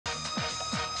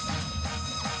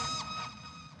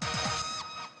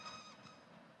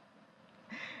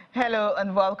Hello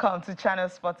and welcome to Channel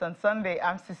Sports on Sunday.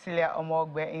 I'm Cecilia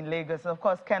Omogbe in Lagos. And of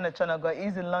course, Kenneth Chonogo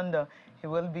is in London. He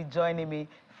will be joining me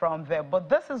from there. But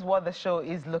this is what the show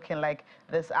is looking like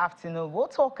this afternoon. We're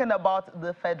talking about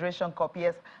the Federation Cup.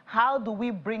 Yes, how do we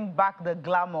bring back the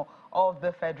glamour of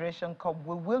the Federation Cup?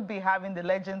 We will be having the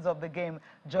legends of the game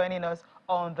joining us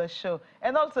on the show.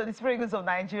 And also, the Super Eagles of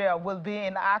Nigeria will be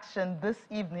in action this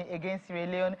evening against Sierra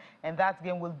Leone, and that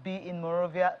game will be in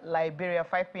Monrovia, Liberia,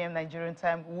 5 p.m. Nigerian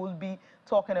time. We'll be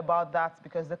talking about that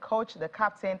because the coach, the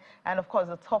captain, and of course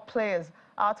the top players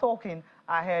are talking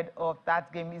ahead of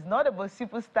that game. It's not about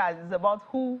superstars, it's about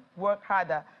who worked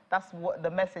harder. That's what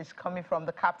the message coming from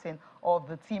the captain of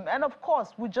the team. And of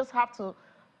course, we just have to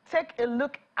take a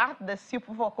look at the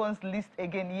Super Falcons list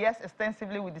again. Yes,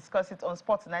 extensively we discussed it on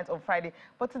Sports Night on Friday,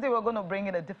 but today we're going to bring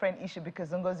in a different issue because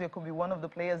Ngozi could be one of the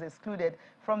players excluded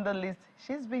from the list.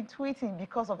 She's been tweeting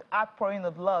because of outpouring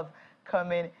of love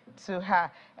coming to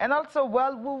her. And also,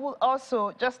 well, we will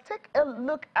also just take a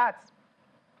look at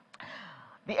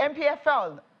the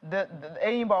MPFL. The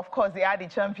Enyimba, of course, they are the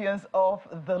champions of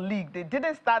the league. They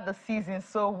didn't start the season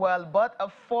so well, but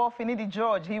for Finidi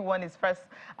George, he won his first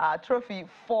trophy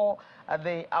for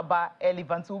the Aba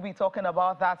Elephants. We'll be talking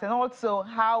about that. And also,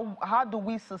 how do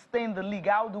we sustain the league?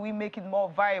 How do we make it more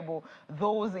viable?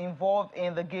 Those involved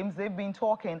in the games, they've been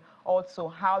talking also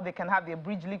how they can have their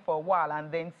bridge league for a while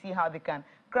and then see how they can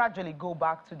gradually go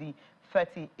back to the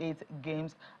 38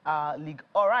 games league.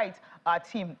 All right,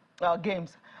 team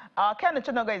games. Ken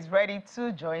Chonogo is ready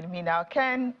to join me now.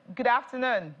 Ken, good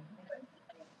afternoon.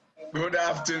 Good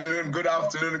afternoon,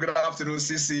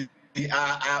 Sisi. We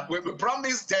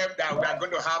promised them that we are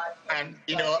going to have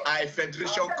a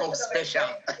Federation Cup special.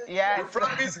 Yes. We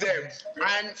promised them.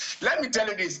 And let me tell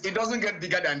you this, it doesn't get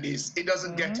bigger than this. It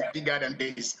doesn't get bigger than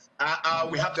this.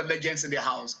 We have the legends in the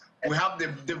house. We have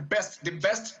the best.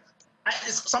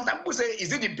 Sometimes people say,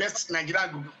 is it the best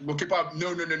Nigerian goalkeeper?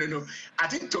 No. I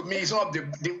think to me, it's one of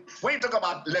the when you talk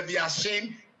about Levi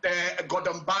Shane,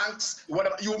 Gordon Banks,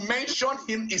 whatever you mention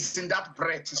him is in that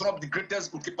breath. He's one of the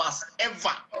greatest goalkeepers ever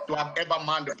to have ever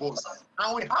manned the post.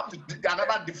 And we have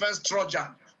another defense Trojan,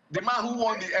 the man who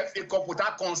won the FA Cup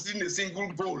without conceding a single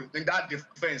goal in that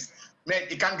defense. Man,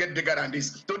 it can't get bigger than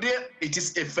this. Today, it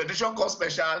is a Federation Cup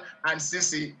special, and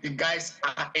Sisi, the guys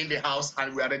are in the house,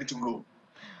 and we are ready to go.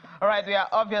 All right, we are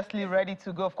obviously ready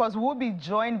to go. Of course, we'll be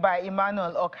joined by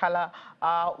Emmanuel Okala.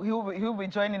 He'll be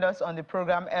joining us on the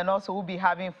program, and also we'll be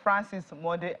having Francis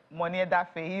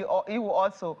Moniedafe. He will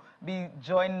also be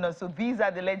joining us. So these are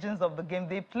the legends of the game.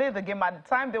 They play the game. At the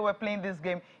time they were playing this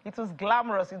game, it was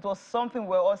glamorous. It was something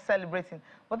we're all celebrating.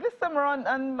 But this time around,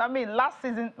 and I mean, last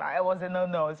season, it was a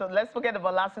no-no. So let's forget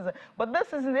about last season. But this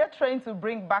season, they're trying to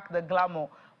bring back the glamour.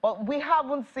 But we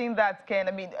haven't seen that, Ken.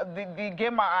 I mean, the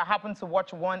game I happened to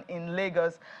watch one in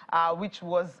Lagos, which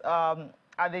was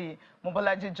at the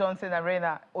Mobolaji Johnson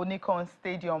Arena, Onikon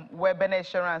Stadium, where Benin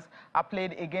Insurance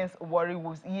played against Warri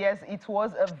Wolves. Yes, it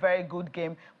was a very good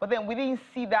game, but then we didn't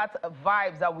see that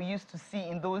vibes that we used to see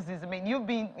in those days. I mean, you've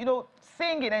been,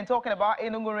 singing and talking about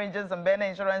Enugu Rangers and Benin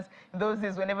Insurance in those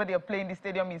days. Whenever they're playing, the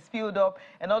stadium is filled up,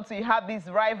 and also you have this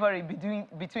rivalry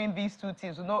between these two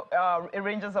teams.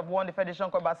 Rangers have won the Federation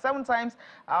Cup about 7 times.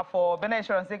 For Benin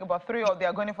Insurance, take about 3 of they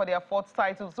are going for their 4th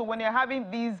title. So when you're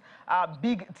having these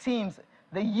big teams,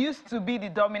 they used to be the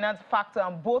dominant factor,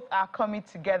 and both are coming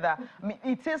together. I mean,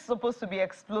 it is supposed to be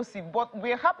explosive, but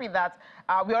we're happy that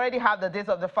we already have the date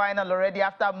of the final already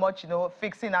after much,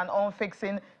 fixing and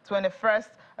unfixing. 21st,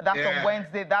 that's on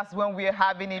Wednesday. That's when we're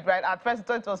having it, right? At first,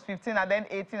 it was 15, and then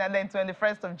 18, and then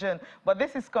 21st of June. But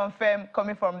this is confirmed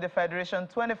coming from the Federation.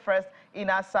 21st in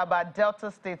Asaba,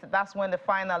 Delta State. That's when the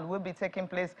final will be taking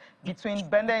place between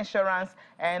Benin Insurance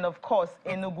and, of course,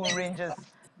 Enugu Rangers.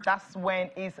 That's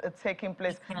when it's taking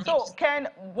place. So, Ken,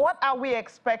 what are we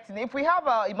expecting? If we have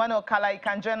Emmanuel Kala, he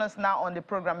can join us now on the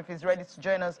program. If he's ready to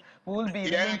join us, we will be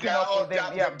linking up with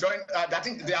them. I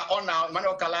think they are on now.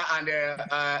 Emmanuel Kala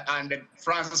and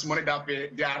Francis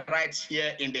Moniedafe, they are right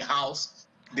here in the house.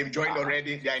 They've joined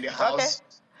already. They are in the house.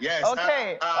 Okay. Yes.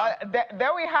 Okay.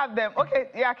 There we have them. Okay.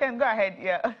 Yeah, Ken, go ahead.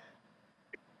 Yeah.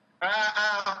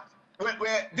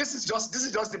 This is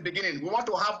just the beginning. We want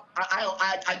to have.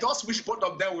 I just wish both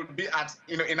of them would be at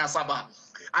in Asaba.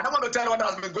 I don't want to tell you what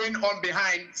has been going on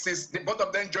behind since both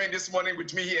of them joined this morning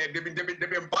with me here. They've been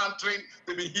bantering,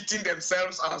 they've been hitting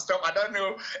themselves and stuff. I don't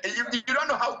know. You don't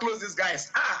know how close these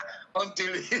guys are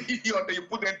until you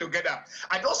put them together.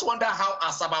 I just wonder how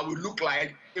Asaba will look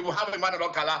like. It will have Emmanuel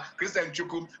Okala, Christian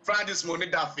Chukum, Francis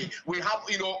Monidafe. We have,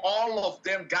 all of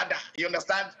them gather. You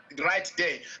understand? Right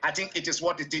there. I think it is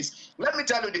what it is. Let me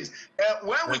tell you this.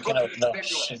 When we go to the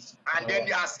stadium, and then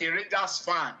as a Rangers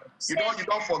fan, you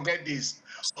don't forget this.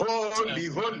 Holy,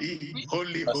 holy,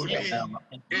 holy, holy.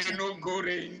 Enugu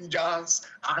Rangers,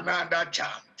 another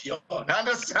champion.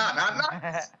 Understand?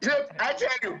 I tell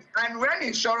you, and when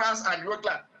insurance and work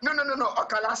like, no.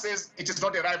 Okala says it is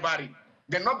not a rivalry.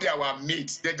 They're not our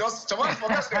mates. They just someone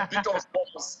forgets to beat us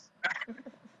balls.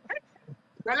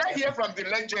 Well, let's hear from the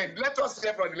legend. Let us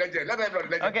hear from the legend. Okay,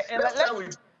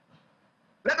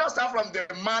 let us start from the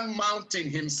man mountain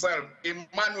himself,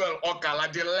 Emmanuel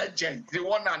Okala, the legend, the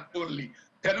one and only.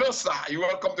 Hello, sir. You're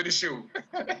welcome to the show.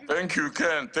 Thank you,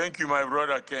 Ken. Thank you, my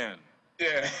brother, Ken.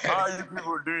 Yeah. How are you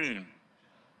people doing?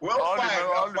 Well, all fine.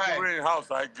 The people in the house,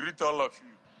 I greet all of you.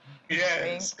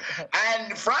 Yes.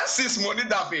 And Francis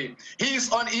Monidafe,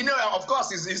 he's on, of course,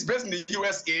 he's based in the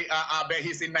USA, but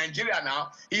he's in Nigeria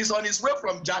now. He's on his way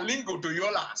from Jalingo to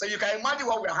Yola. So you can imagine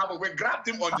what we're having. We grabbed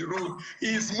him on the road.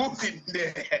 He's moving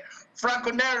there.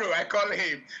 Franco Nero, I call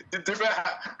him.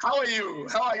 How are you?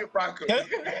 How are you, Franco? I'm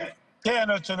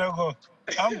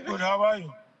good. How are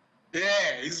you?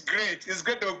 Yeah, it's great. It's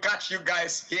great to catch you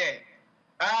guys here.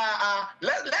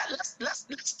 Let's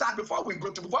start before we go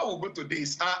to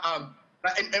this.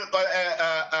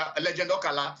 Legend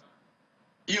Okala,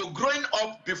 you growing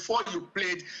up before you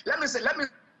played. Let me say, I'm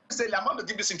going to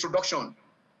give this introduction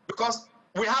because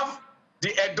we have the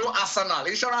Edo Arsenal.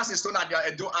 Insurance is known as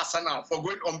the Edo Arsenal for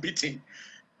going unbeaten.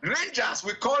 Rangers,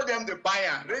 we call them the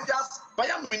Bayern.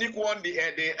 Bayern Munich won the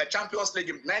Champions League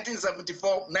in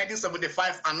 1974,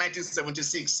 1975, and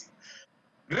 1976.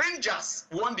 Rangers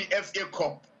won the FA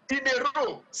Cup in a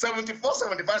row, 74,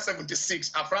 75,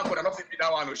 76. And Franco, I'm not thinking that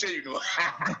one, so you know.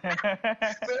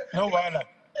 No, why?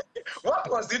 What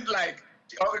was it like,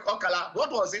 Okala?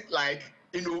 What was it like,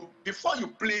 before you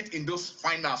played in those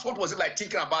finals? What was it like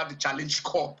thinking about the Challenge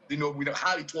Cup, with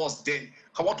how it was then?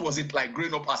 What was it like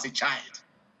growing up as a child?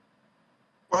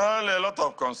 Well, a lot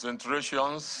of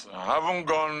concentrations. I haven't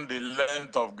gone the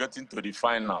length of getting to the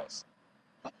finals.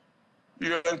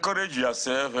 You encourage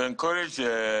yourself, encourage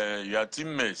your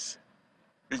teammates.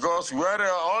 Because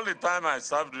all the time I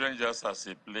served Rangers as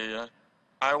a player,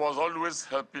 I was always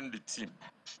helping the team.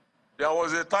 There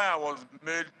was a time I was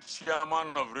made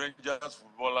chairman of Rangers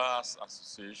Footballers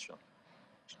Association.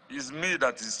 It's me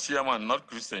that is chairman, not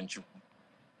Christian Chuku.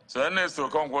 So Ernesto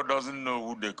Okonkwo doesn't know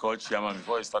who they call chairman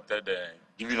before he started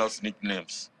giving us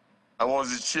nicknames. I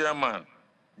was the chairman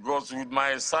because with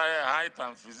my height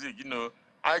and physique,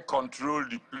 I control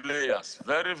the players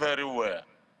very, very well.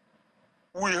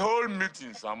 We hold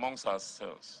meetings amongst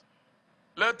ourselves.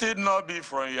 Let it not be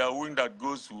from your wing that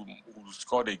goes who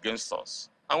scored against us.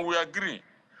 And we agree.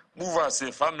 Move as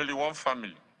a family, one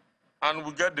family. And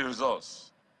we get the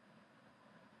results.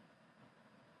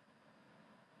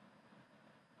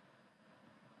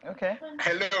 Okay.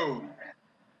 Hello.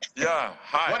 Yeah,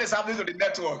 hi. What is happening to the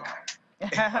network?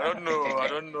 I don't know.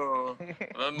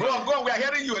 Go on. We are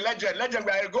hearing you, legend.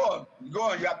 Go on. Go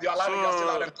on. You're still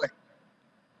out and play.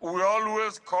 We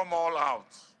always come all out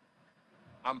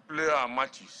and play our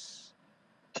matches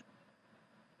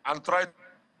and try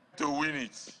to win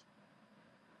it.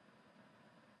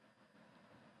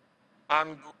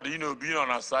 And being on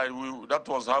our side, that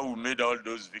was how we made all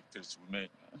those victories we made.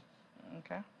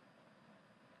 Okay.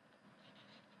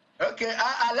 Okay.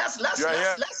 Let's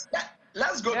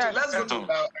go to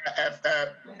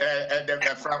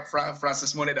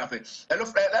Francis Monedafe. Hello,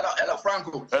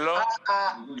 Franco. Hello.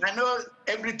 I know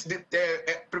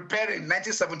preparing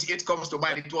 1978 comes to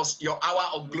mind. It was your hour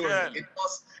of glory. Yeah. It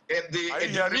was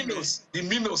the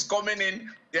Minos coming in.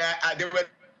 There were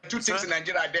two teams in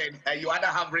Nigeria then. You either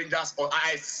have Rangers or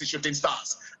IIC Shooting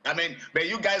Stars. I mean, but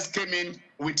you guys came in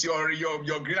with your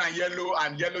green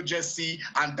and yellow jersey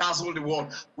and dazzled the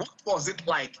world. What was it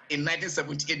like in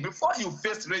 1978 before you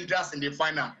faced Rangers in the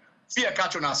final? Fear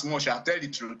catch on us, Mosha. Tell the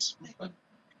truth.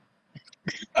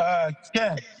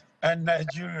 Ken and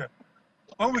Nigeria.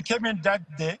 When we came in that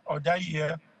day or that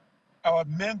year, our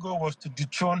main goal was to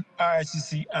dethrone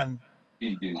IICC and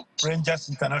Rangers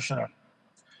International.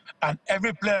 And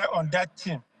every player on that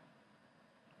team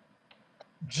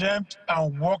dreamt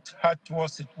and worked hard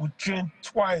towards it. We trained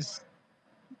twice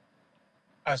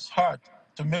as hard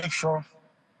to make sure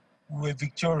we were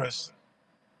victorious.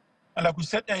 And like we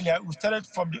said earlier, we started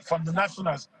from the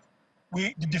nationals.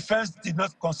 the defense did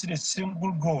not concede a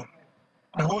single goal.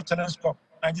 The whole Challenge Cup,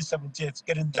 1978,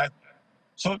 getting that.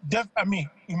 So,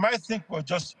 you might think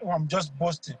I'm just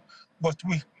boasting, but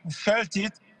we felt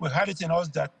it, we had it in us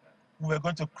that we were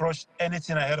going to crush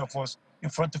anything ahead of us, in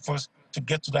front of us, to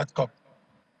get to that cup.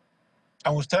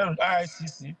 And we started with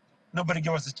IICC, nobody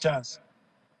gave us a chance.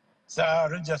 So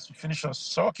our Rangers to finish us.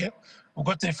 So, okay, we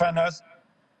got to the finals,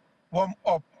 warm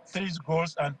up, 3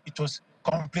 goals, and it was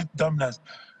complete dominance.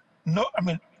 No,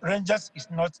 Rangers is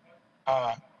not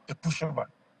a pushover.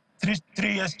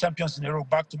 Three years champions in a row,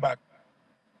 back to back.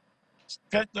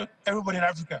 Everybody in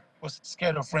Africa was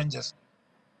scared of Rangers,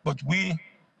 but we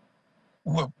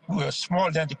were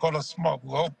small then. They call us small.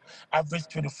 We were average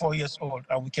 24 years old,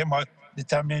 and we came out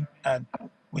determined, and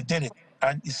we did it.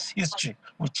 And it's history.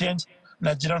 We changed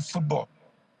Nigerian football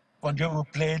when we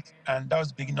played, and that was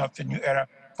the beginning of a new era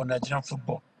for Nigerian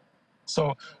football.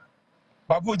 So,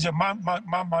 Babuja, Man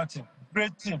Mountain,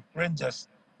 great team, Rangers.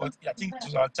 But I think it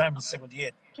was our time in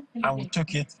 '78, and we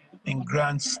took it in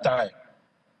grand style.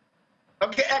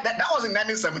 Okay, that was in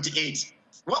 1978.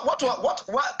 What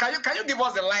can you give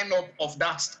us the lineup of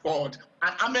that squad,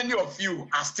 and how many of you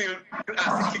are still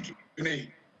kicking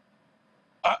today?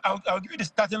 I'll give you the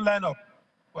starting lineup.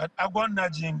 But Agwan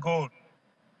Naji in goal,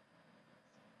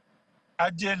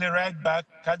 Ajele right back,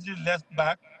 Kadri left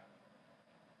back,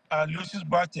 Lucius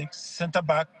Bartek center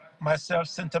back, myself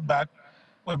center back.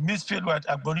 With midfield with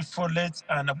Agbori Follet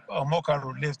and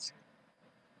Mokaro left.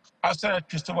 Outside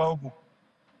Christopher Ogu.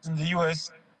 In the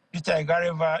US, Peter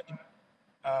Igareva,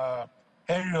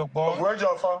 Henry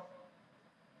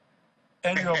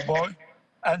Ogboy,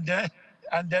 and then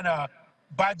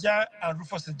Baja and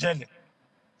Rufus Ejele.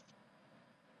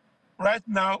 Right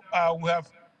now, we have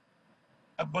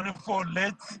Agbonifo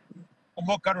late,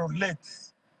 Omokaro late.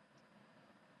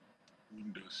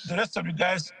 The rest of the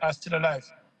guys are still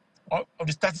alive, of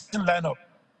the starting lineup.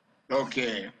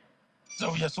 Okay.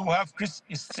 So yes, we have Chris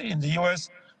is in the US,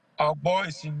 our boy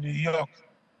is in New York,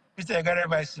 Peter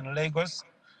Igareva is in Lagos,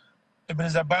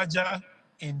 Ebenezer Baja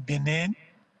in Benin,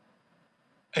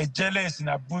 Ejele is in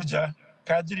Abuja,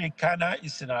 Kadri Kana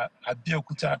is in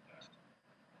Abeokuta,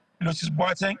 Lucius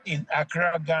Boateng in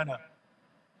Accra, Ghana.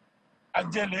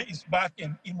 Ajele is back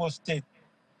in Imo State.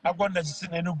 Agwan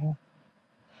Naji in Enugu,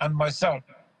 and myself.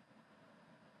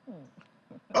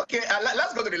 Okay,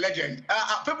 let's go to the legend.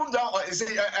 People don't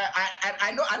say.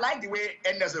 I know. I like the way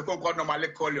Ernest Okonkwo normally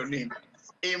call your name,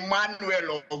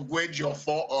 Emmanuel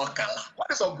Ogwejiofo Okala. What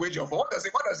is Ogwejiofo? What does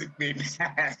it mean?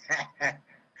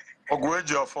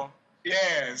 Ogwejiofo.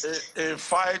 Yes. A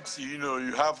fight,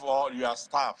 you have all your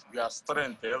staff, your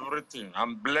strength, everything.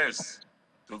 I'm blessed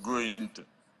to go into,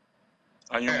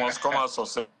 and you must come out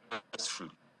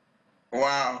successfully.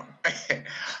 Wow.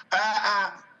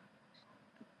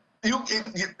 I know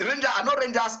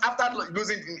Rangers, after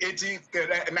losing in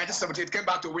 1978, came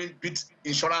back to beat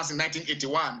Insurance in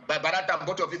 1981. But by that time,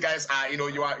 both of you guys are,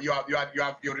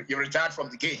 you're retired from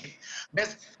the game.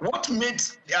 But what made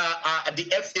the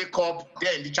FA Cup,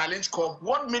 then the Challenge Cup,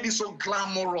 what made it so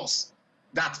glamorous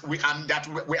that we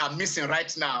are missing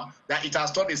right now? That it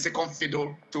has turned a second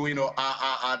fiddle to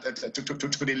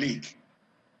to the league.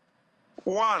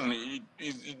 One,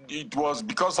 it was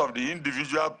because of the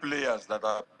individual players that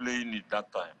are playing it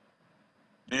that time.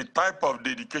 The type of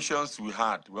dedications we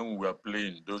had when we were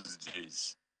playing those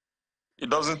days, it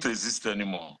doesn't exist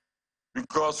anymore.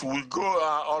 Because we go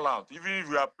all out. Even if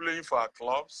we are playing for our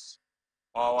clubs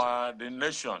or the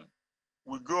nation,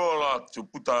 we go all out to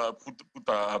put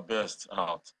our best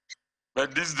out.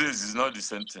 But these days, it's not the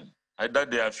same thing. Either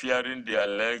they are fearing their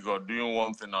leg or doing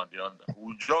one thing or the other.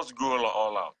 We just go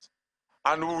all out.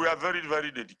 And we were very,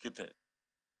 very dedicated.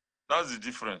 That's the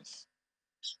difference.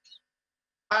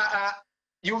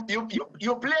 You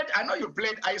played. I know you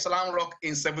played Islam Rock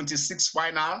in '76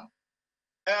 final.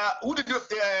 Who did you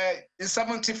in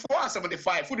 '74 and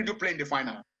 '75? Who did you play in the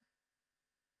final?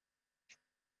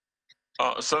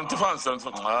 75 and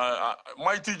 75.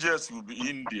 Mighty Jets will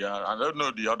be India. I don't know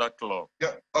the other club.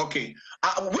 Yeah, okay.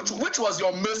 Which was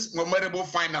your most memorable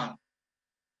final?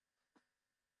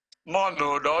 No,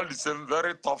 they're all the same.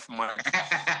 Very tough match.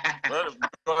 Because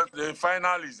the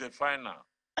final is a final.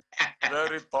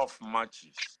 Very tough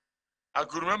matches. I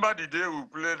could remember the day we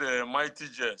played the Mighty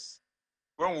Jets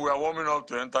when we were warming up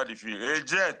to enter the field. A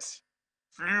jet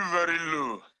flew very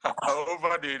low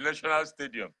over the National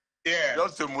Stadium. Yeah.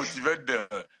 Just to motivate them.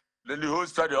 Then the whole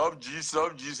stadium, up G.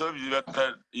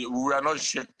 We were not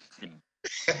shaking.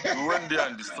 We went there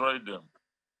and destroyed them.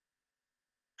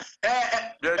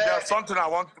 There's something I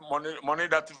want money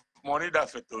that to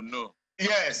know.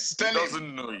 Yes, He tell him.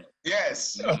 doesn't know it.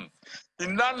 Yes.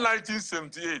 In that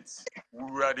 1978,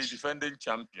 we were the defending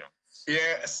champion.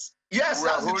 Yes. Yes, We were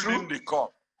that's holding true. the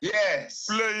cup. Yes.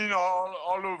 Playing all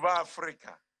over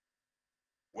Africa.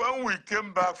 When we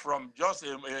came back from just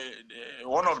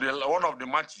one of the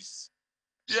matches,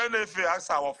 the NFA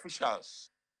asked our officials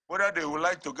whether they would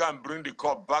like to go and bring the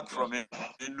cup back from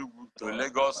Enugu to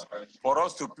Lagos for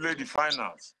us to play the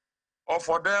finals, or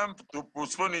for them to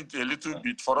postpone it a little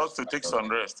bit for us to take some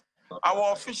rest.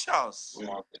 Our officials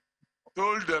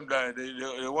told them that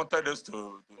they wanted us they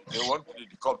wanted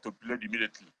the cup to be played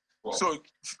immediately. So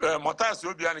Matthias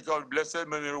Obianika, blessed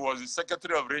memory, was the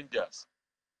secretary of Rangers.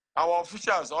 Our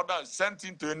officials sent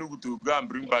him to Enugu to go and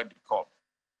bring back the cup.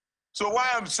 So why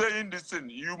I'm saying this thing,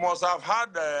 you must have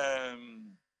had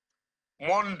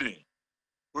Monday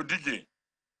Odige,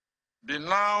 the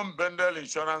now Bendel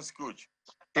insurance coach.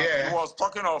 Yeah. He was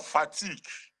talking of fatigue.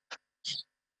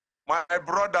 My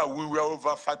brother, we were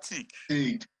over fatigued.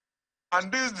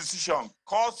 And this decision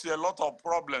caused a lot of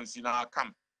problems in our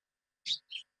camp.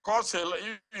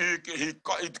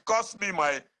 It cost me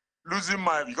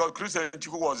because Christian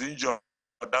Chiku was injured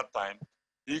at that time.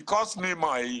 It cost me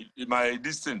my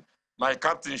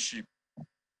captainship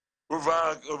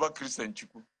over Christian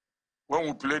Chiku when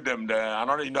we played them there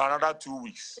in another 2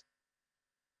 weeks.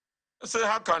 I said,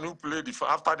 how can you play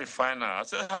after the final? I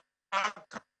said,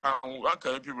 how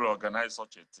can people organize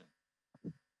such a thing?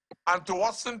 And to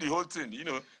worsen the whole thing,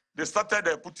 they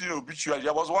started putting obituary.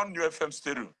 There was one new FM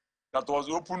stereo that was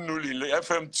open newly in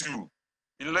FM2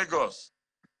 in Lagos.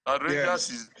 Rangers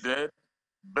is dead,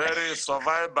 buried,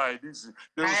 survived by this.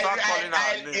 They will start calling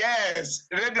our name. Yes.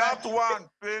 That one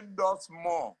pained us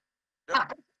more.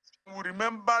 We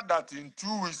remember that in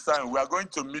 2 weeks' time, we are going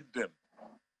to meet them.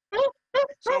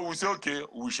 So we say, okay,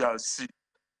 we shall see.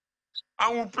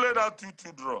 And we played that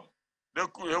 2-2 draw. They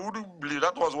wouldn't believe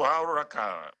that was how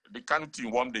the Kanu team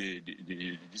won the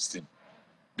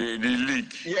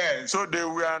league. Yes. So they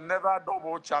were never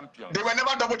double champions. They were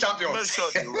never double champions. Make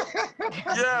sure they were.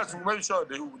 Yes, we made sure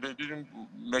they didn't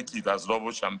make it as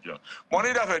double champion.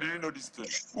 Money that didn't know this story.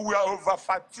 We were over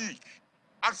fatigue.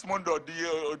 Ask Mondo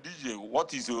DJ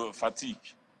what is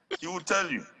fatigue. He will tell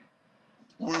you.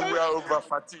 We were over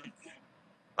fatigue.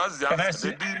 That's the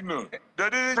answer. They didn't know. They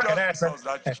didn't just us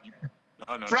that cheap.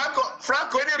 No.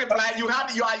 Franco, any reply? You are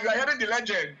hearing the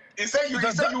legend. He said you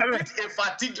beat a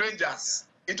fatigued Rangers.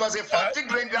 It was a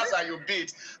fatigued Rangers that you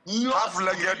beat.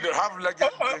 Half-legged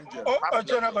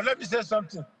Rangers. But let me say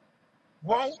something.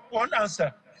 One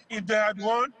answer. If they had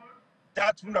won,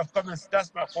 that wouldn't have come.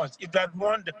 That's my point. If they had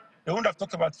won, they wouldn't have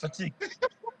talked about fatigue.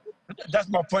 That's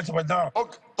my point about now.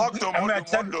 Okay, talk to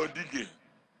Mondo Odige.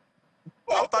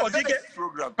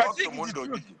 Program,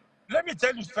 let me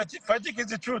tell you, fatigue is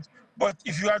the truth. But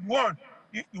if you had won,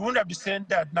 you wouldn't have been saying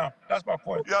that now. That's my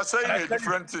point. You are saying a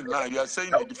different thing now. You are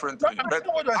saying a different thing.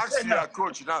 But ask your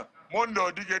coach now. Mondo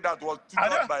Odige that was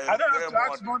tutored by I don't have to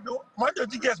ask Mondo. Mondo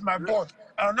Odige is my boss.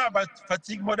 I don't know about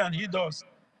fatigue more than he does.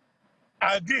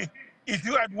 I agree. If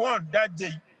you had won that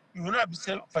day, you would not be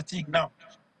saying fatigue now.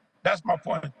 That's my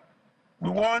point. We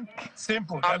won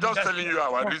simple. I'm just telling you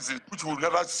our reason, which we'll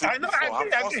never say before.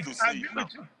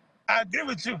 I agree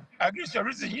with you. I agree with your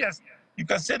reason, yes. You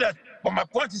can say that. But my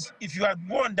point is, if you had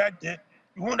won that day,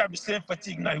 you wouldn't have been saying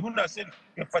fatigue now. You wouldn't have said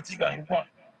you're fatigued and you won.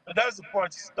 So that's the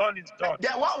point. It's done, it's done.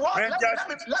 Yeah,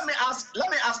 let me ask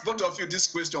both of you this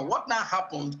question. What now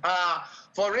happened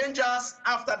for Rangers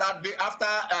after that after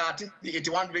I think the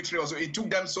 81 victory also? It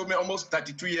took them almost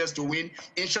 32 years to win.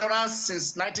 Insurance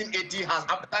since 1980 has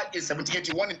after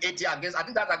 71 and 80 against, I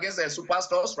think that's against the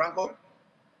Superstars, Franco.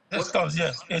 Stars,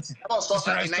 yes, 80. That was stars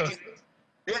in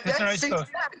 1980.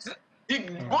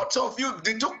 Both of you,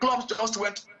 the two clubs just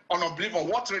went on oblivion.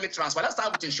 What really transferred? Let's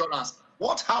start with insurance.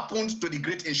 What happened to the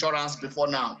great insurance before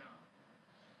now?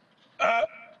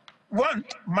 One,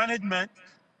 management,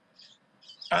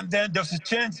 and then there's a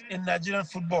change in Nigerian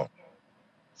football.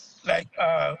 Like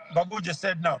Babu just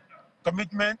said now,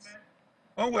 commitment.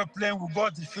 When we were playing, we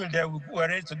bought the field there, we were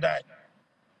ready to die.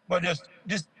 But there's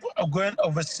this going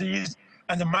overseas,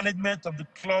 and the management of the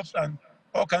clubs and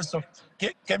all kinds of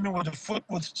came in with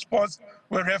with sports,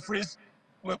 with referees,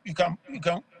 you can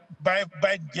buy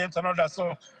games and all that.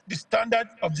 So the standard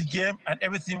of the game and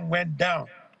everything went down.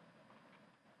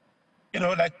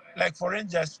 Like for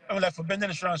Rangers, like for Bendel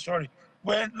Insurance, sorry.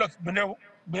 When there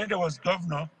was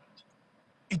governor,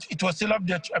 it was still up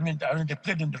there. I mean, they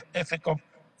played in the FA Cup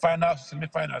finals,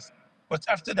 semi-finals. But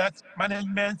after that,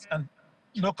 management and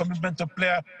no commitment to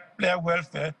player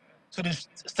welfare, so the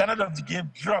standard of the game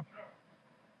dropped.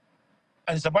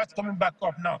 And it's about coming back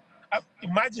up now.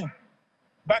 Imagine,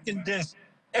 back in days,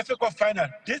 FA Cup final.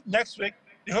 This next week,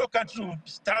 the whole country will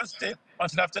stand still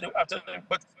until after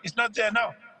but it's not there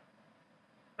now.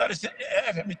 That is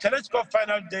the Challenge Cup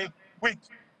final day, week,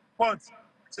 month,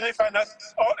 semi-finals,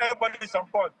 everybody is on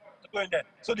board to go in there.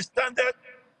 So the standard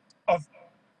of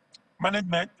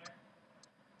management,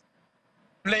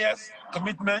 players,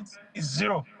 commitment is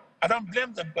zero. I don't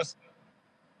blame them because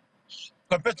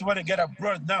compared to what they get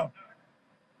abroad now.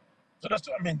 So that's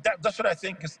what I mean. That's what I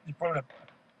think is the problem.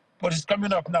 But it's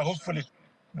coming up now. Hopefully,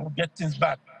 we'll get things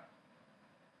back.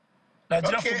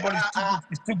 Nigerian football is too good.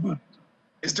 It's too good.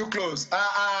 It's too close.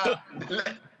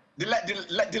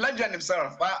 The legend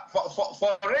himself.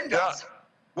 For Rangers,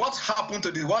 what happened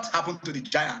to the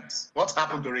Giants? What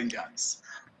happened to Rangers?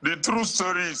 The true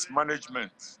story is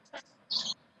management.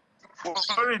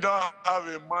 When you don't have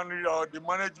a money or the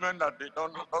management that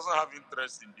doesn't have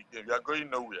interest in the game, you are going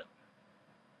nowhere.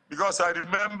 Because I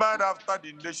remembered after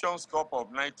the Nations Cup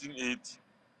of 1980,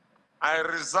 I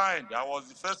resigned. I was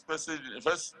the first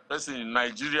person in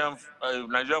Nigerian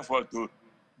football to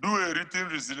do a written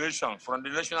resignation from the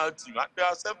national team. And they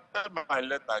accepted my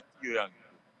letter.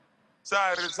 So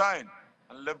I resigned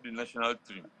and left the national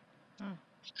team.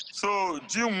 So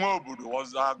Jim Wobu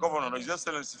was our governor, His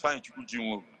Excellency Jim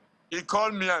Wobu. He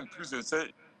called me and Chris and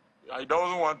said, I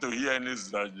don't want to hear any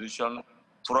resignation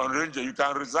from Rangers. You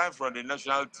can resign from the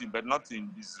national team, but not in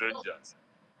these Rangers.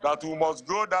 That we must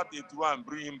go that 81 and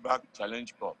bring him back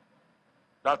Challenge Cup.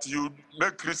 That you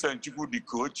make Chris and Chiku the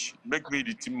coach, make me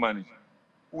the team manager.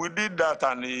 We did that,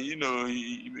 and he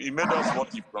made us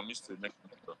what he promised to make.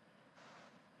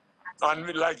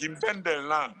 And like in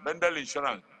Bendel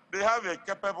Insurance, they have a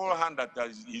capable hand that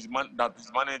is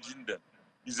managing them.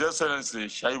 His Excellency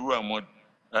Shaibu Ahmed.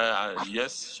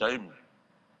 Yes, Shaibu.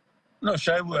 No,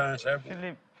 Shaibu.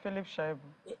 Philip Shaibu.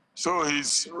 So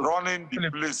he's running the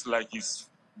place like his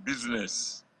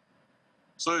business.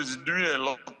 So he's doing a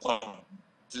lot of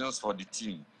things for the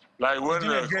team. Like when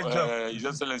His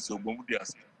Excellency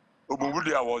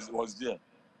Obombudia was there.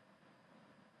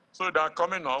 So they're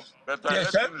coming up, but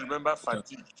let him remember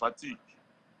fatigue.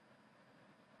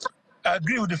 I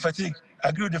agree with the fatigue.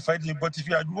 But if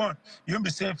you had won, you won't be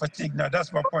saying fatigue now.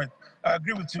 That's my point. I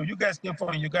agree with you. You guys came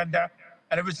from Uganda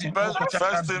and everything.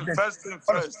 First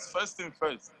thing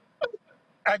first.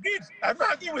 Agreed. I'm not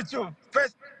arguing with you.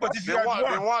 First, but if you had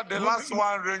won. The last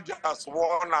one Rangers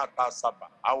won at Asaba.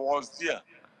 I was there.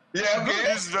 Yeah, okay.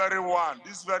 This very one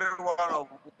of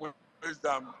which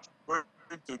I'm going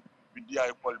to be there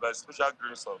equal by special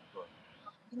grace of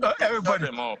God. Everybody.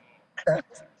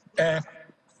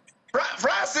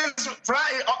 Francis,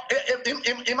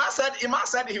 Ima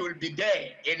said he will be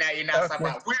there in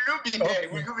Asaba. Okay. Will you be there? Okay.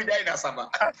 Will you be there in Asaba?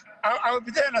 I will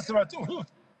be there in Asaba too.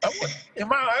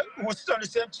 Ima will sit on the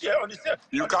same chair.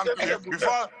 You can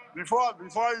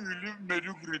before you leave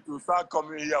Meduguri to start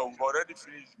coming here. We've already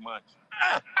finished the match.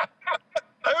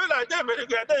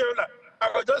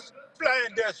 I was just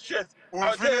flying there straight.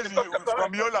 We'll finish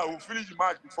from Yola. We'll finish the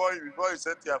match before you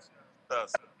set your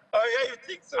first. Oh yeah, you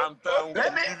think so? I'm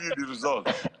give you the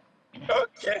results.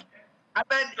 Okay. I'm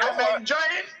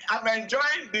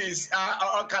enjoying this.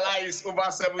 Okala is over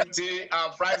 70.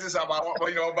 Francis about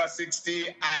over 60.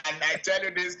 And I tell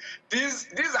you this,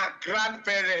 these are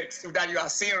grandparents that you are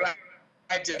seeing right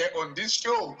here on this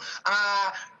show.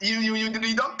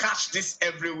 You don't catch this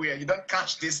everywhere. You don't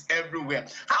catch this everywhere.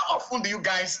 How often do you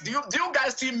guys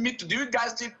still meet? Do you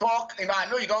guys still talk? I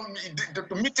know you don't.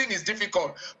 The meeting is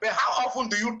difficult, but how often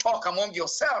do you talk among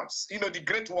yourselves? The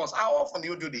great ones. How often do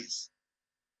you do this?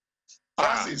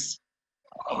 Francis.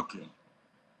 Okay.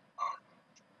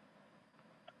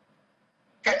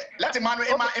 Okay. Let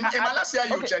Emmanuel. Let's hear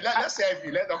you. Okay. Let's hear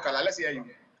you. Let's hear you.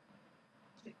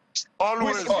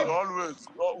 Always.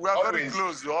 We are very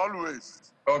close.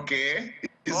 Always. Okay.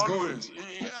 It's always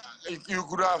good. You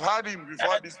could have had him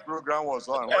before this program was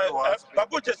on.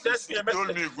 Babuja says he told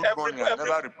me good morning. I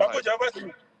never replied.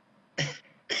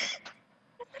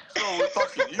 So we're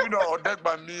talking. Even though Odeg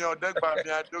by me, I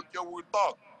don't care. We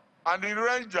talk. And in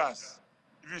Rangers,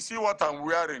 if you see what I'm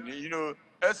wearing,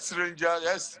 S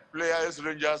Rangers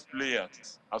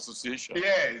Players Association.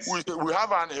 Yes. We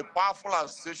have a powerful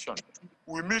association.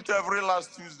 We meet every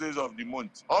last Tuesdays of the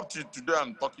month. Up to today,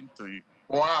 I'm talking to you.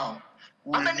 Wow.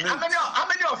 How many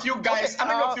of you guys? How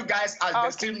many of you guys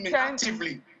are still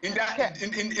actively in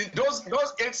those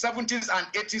 70s and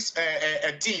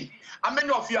 80s team? How many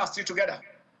of you are still together?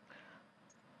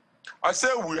 I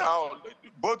say we are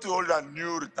both old and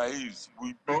new retirees.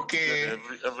 We meet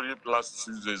every last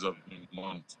Tuesdays of the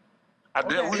month. And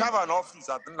we have an office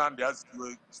at Nnamdi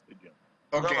Stadium.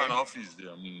 We have an office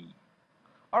there.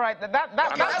 All right,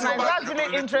 that's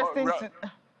really interesting.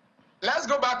 Let's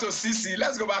go back to Sisi.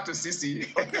 Let's go back to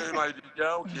Sisi. Okay, my dear.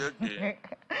 Okay.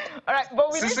 All right,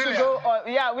 but we need to Cecilia. go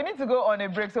on, yeah, we need to go on a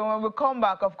break. So when we come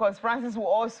back, of course, Francis will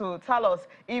also tell us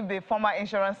if the former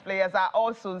insurance players are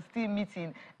also still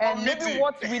meeting and maybe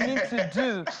what we need to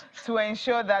do to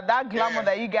ensure that that glamour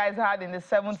that you guys had in the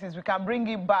 70s, we can bring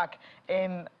it back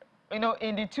in, in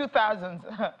the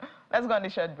 2000s. Let's go on the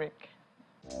short break.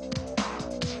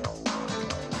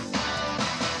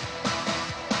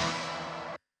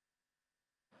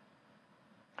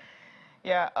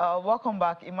 Yeah, welcome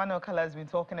back. Emmanuel Kala has been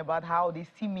talking about how they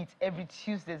still meet every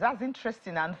Tuesday. That's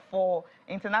interesting. And for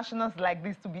internationals like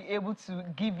this to be able to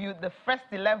give you the first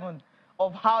 11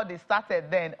 of how they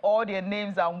started then, all their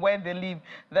names and where they live,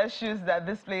 that shows that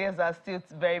these players are still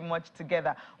very much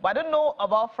together. But I don't know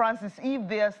about Francis, if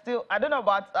they are still, I don't know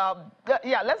about,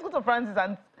 yeah, let's go to Francis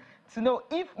and to know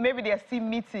if maybe they're still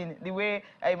meeting the way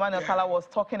Emmanuel Kala was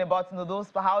talking about,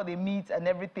 those how they meet and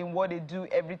everything, what they do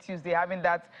every Tuesday, having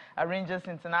that Rangers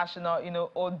International,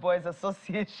 Old Boys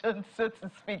Association, so to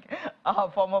speak,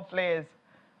 former players.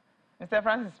 Mr.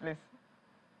 Francis, please.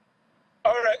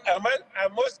 All right, I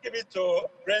must give it to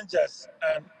Rangers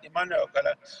and Emmanuel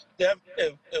Kala. They have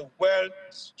a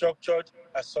well-structured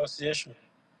association.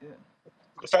 Yeah.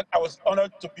 In fact, I was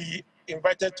honored to be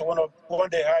invited to one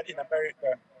they had in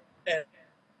America, in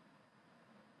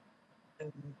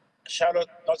Charlotte,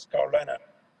 North Carolina,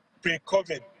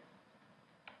 pre-COVID.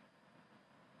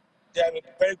 They have a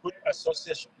very good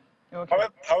association. Okay.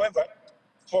 However,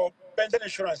 for Bendel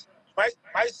Insurance, my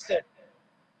set,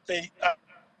 they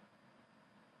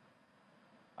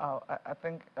I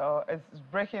think it's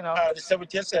breaking off. The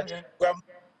 70th set. Okay. We are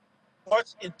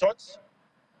much in touch.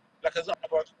 Like I said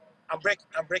about, I'm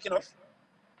breaking off.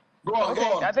 Go on, okay.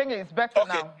 Go on. I think it's better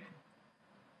now.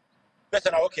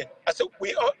 Better now, okay. I said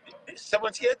we all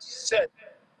 78 said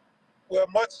we're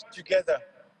much together.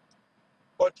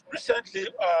 But recently,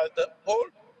 the whole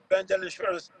Bendel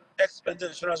Insurance, ex-Bendel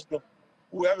Insurance Group,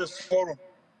 we have a forum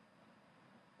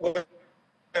where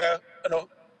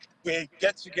we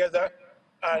get together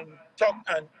and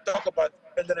talk about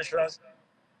Bendel Insurance,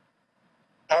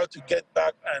 how to get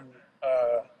back and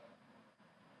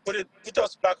put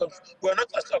us back on. We're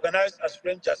not as organized as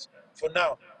Rangers for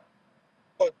now,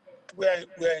 but we're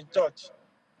in touch.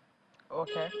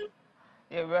 Okay.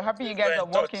 Yeah, we're happy you guys are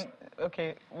working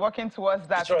towards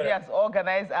that to be as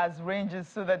organized as Rangers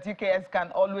so that UKS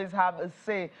can always have a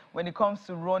say when it comes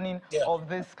to running of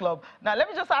this club. Now, let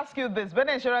me just ask you this. Ben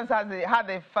Insurance had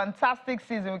a fantastic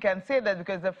season. We can say that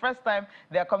because the first time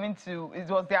they're coming to, it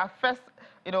was their first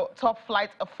top flight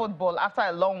of football after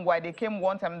a long while. They came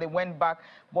one time, they went back,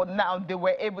 but now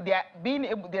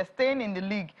they're staying in the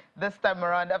league this time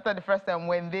around. After the first time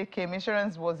when they came,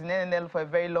 Insurance was in NNL for a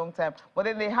very long time, but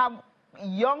then they have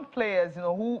young players,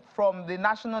 who from the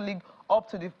National League up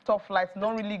to the top flights,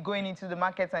 not really going into the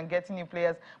markets and getting new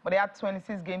players, but they had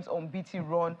 26 games unbeaten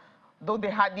run, though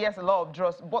they had, yes, a lot of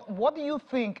draws. But what do you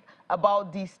think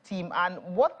about this team and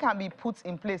what can be put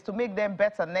in place to make them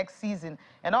better next season?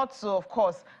 And also, of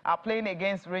course, playing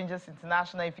against Rangers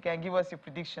International, if you can give us your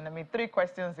prediction. I mean, 3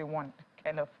 questions in one,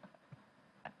 kind of.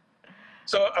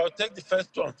 So I'll take the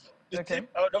first one. The team,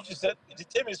 like you said, the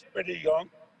team is pretty young.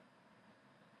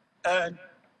 And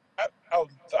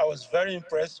I was very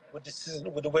impressed with the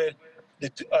season, with the way they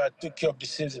took care of the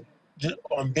season. The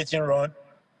unbeaten run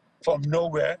from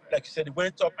nowhere. Like you said, it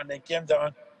went up and then came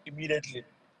down immediately.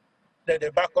 Then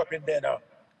they're back up in there now.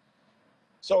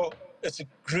 So it's a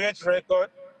great record,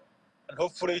 and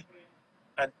hopefully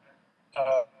and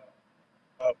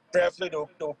prayerfully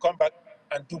they'll come back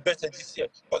and do better this year.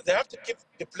 But they have to keep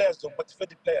the players, to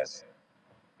motivate the players.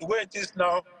 The way it is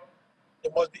now,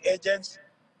 there must be agents,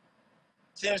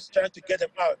 teams trying to get them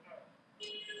out.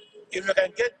 If you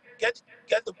can get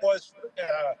the boys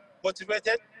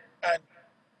motivated and,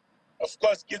 of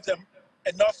course, give them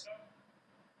enough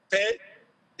pay,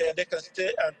 then they can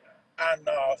stay and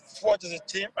forge as a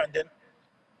team and then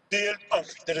build on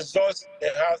the results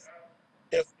they've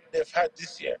had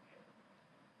this year.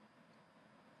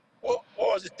 What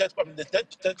was the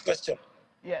third question?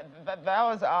 Yeah, that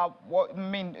was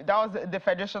that was the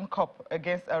Federation Cup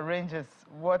against Rangers.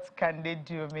 What can they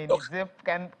do? I mean,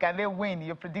 can they win?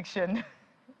 Your prediction?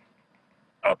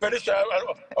 I'm pretty sure.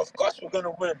 Of course, we're going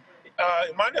to win.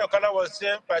 Emmanuel Kala was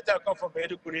saying by the time I come from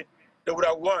Maiduguri, they would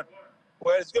have won.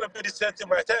 Well, it's going to be the same thing.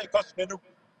 By the time it comes to Maiduguri,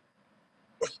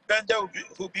 Bender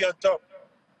will be on top.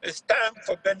 It's time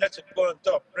for Bender to go on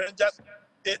top. Rangers,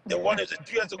 they won it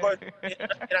 2 years ago in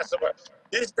Asaba.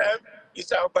 This time,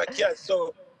 it's our backyard.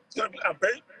 So it's going to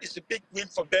be it's a big win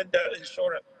for Bender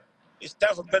Insurance. It's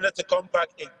time for Bender to come back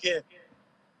again.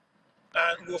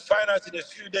 and we'll find out in a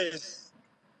few days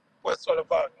what it's all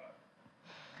about.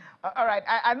 All right.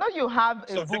 I know you have a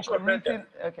So book Victor written.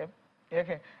 Okay.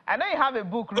 Okay. I know you have a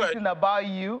book written about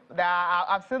you. That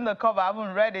I've seen the cover. I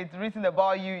haven't read it. Written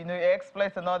about you. You know, your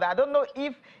exploits and all that. I don't know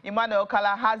if Emmanuel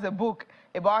Okala has a book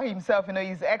about himself. You know,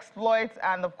 his exploits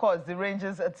and of course the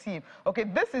Rangers team. Okay.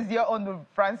 This is your own,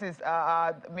 Francis.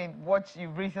 I mean, what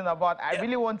you've written about. I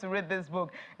really want to read this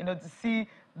book. You know, to see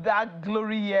that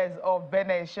glory years of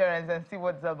Benin Insurance and see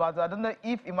what it's about. So I don't know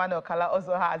if Emmanuel Okala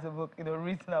also has a book. You know,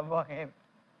 written about him.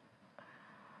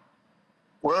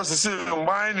 Well, see,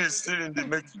 mine is still in the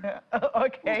making.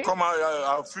 Okay. We'll come out,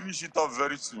 I'll finish it up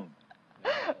very soon.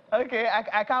 Okay,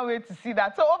 I can't wait to see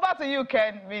that. So over to you,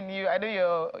 Ken. I mean, I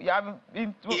know you haven't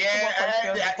been.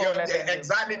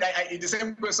 Exactly. The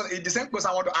same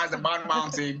question I want to ask the Man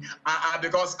Mountain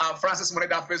because Francis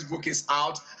Moneda Facebook is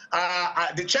out.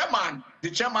 The chairman,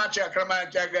 Christian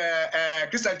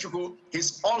Chuku,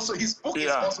 his book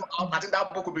is also out. I think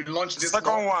that book will be launched this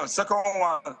month. Second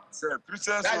one.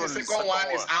 Christian's that is the second one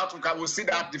is out. We will see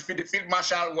that the field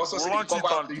marshal will also see the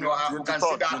cover. You know, we can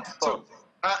see that. So.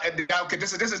 Okay,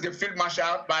 this is the field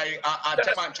marshal by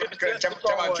Chairman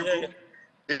Chuku.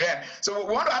 Yeah, so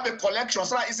we want to have a collection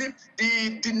so that you see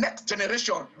the next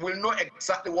generation will know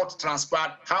exactly what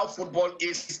transpired, how football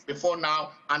is before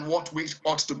now, and what we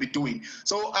ought to be doing.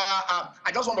 So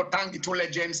I just want to thank the two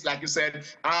legends, like you said.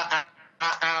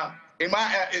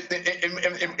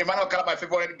 Emmanuel Okala, my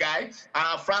favorite guy.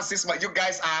 Francis, you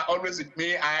guys are always with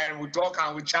me, and we talk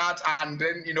and we chat, and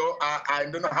then I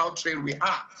don't know how trained we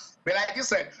are. But like you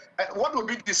said, what will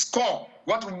be the score?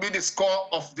 What will be the score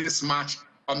of this match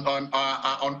on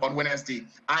Wednesday?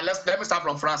 Let me start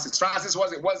from Francis. Francis,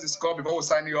 what's the score before we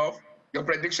sign you off? Your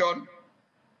prediction?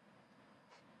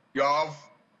 You're off.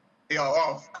 You're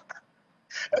off.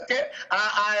 Okay.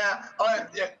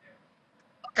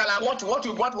 Kala, what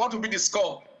will be the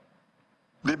score?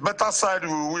 The better side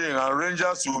will win, and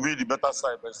Rangers will be the better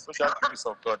side, but special grace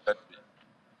of God that day.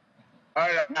 All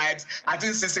right. I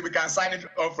think, Sissy, we can sign it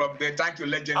off from there. Thank you,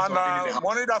 legends. And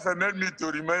money that made me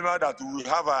to remember that we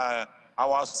have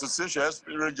our association,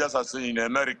 Rangers Association in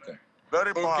America.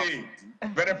 Very powerful. Okay.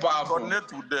 Very powerful.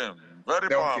 Connect with them. Very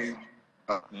powerful.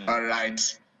 All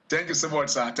right. Thank you so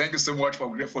much, sir. Thank you so much for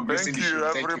gracing the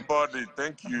show. Thank you, everybody.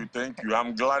 Thank you.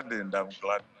 I'm gladdened. Money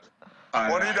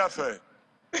that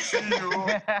see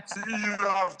you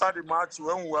after the match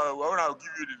when I'll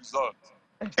give you the result.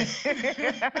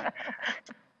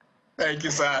 Thank you,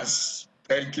 sirs.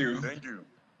 Thank you. Thank you.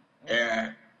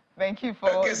 Yeah. Thank you for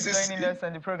joining us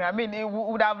on the program. I mean, we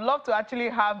would have loved to actually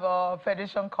have a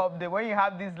Federation Cup Day where you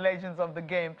have these legends of the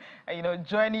game,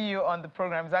 joining you on the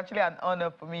program. It's actually an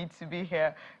honor for me to be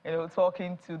here,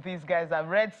 talking to these guys I've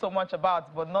read so much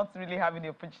about, but not really having the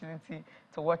opportunity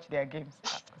to watch their games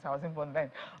because I wasn't born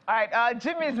then. All right,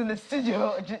 Jimmy's in the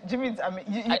studio. Jimmy's, I mean,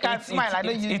 you can't smile. I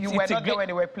know you were not there when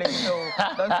they were playing, so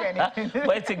don't say anything.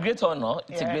 But it's a great honor.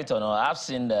 It's a great honor. I've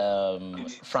seen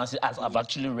Francis, I've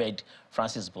actually read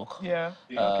Francis' book. Yeah.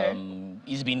 Okay.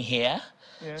 He's been here.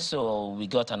 Yeah. So we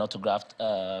got an autographed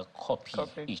copy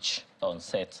each on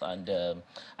set. And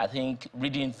I think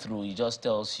reading through, it just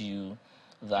tells you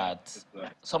that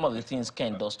some of the things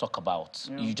Ken does talk about,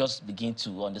 you just begin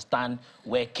to understand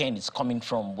where Ken is coming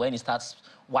from when he starts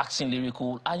waxing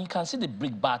lyrical. And you can see the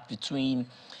brickbat between,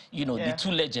 the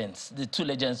two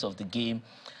legends of the game.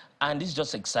 And this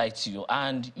just excites you.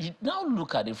 And you now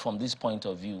look at it from this point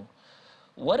of view.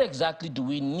 What exactly do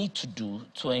we need to do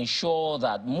to ensure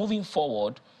that moving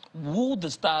forward, who the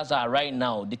stars are right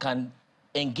now, they can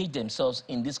engage themselves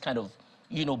in this kind of,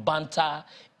 banter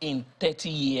in 30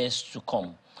 years to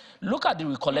come? Look at the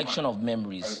recollection of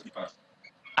memories.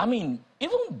 I mean,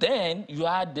 even then, you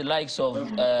had the likes of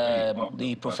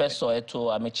the Professor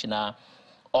Eto Amechina,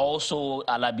 also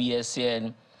Alabi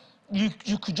Essien.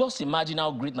 You could just imagine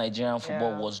how great Nigerian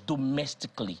football was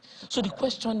domestically. So the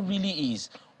question really is,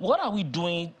 what are we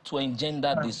doing to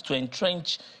engender this, to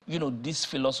entrench, this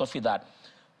philosophy that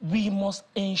we must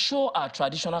ensure our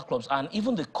traditional clubs and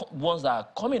even the ones that are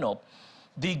coming up,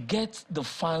 they get the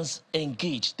fans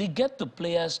engaged. They get the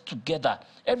players together.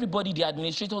 Everybody, the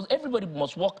administrators, everybody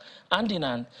must work hand in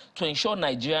hand to ensure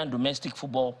Nigerian domestic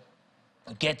football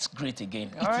gets great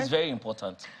again. It is very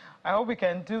important. I hope we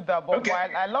can do that. But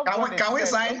I love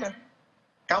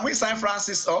can we sign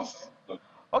Francis off?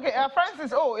 Okay,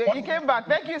 Francis, you came back.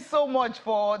 Thank you so much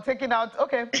for taking out.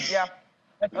 Okay, yeah.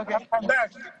 Okay. I'm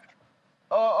back.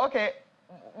 Oh, okay.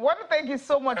 Want to thank you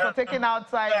so much for taking out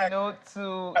time,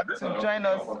 to join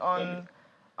us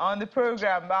on the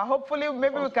program. Hopefully,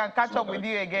 maybe we can catch up with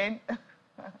you again.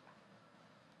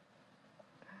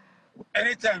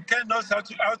 Anytime. Ken knows how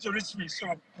to reach me. So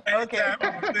anytime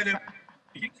I'm available.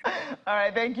 All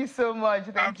right, thank you so much.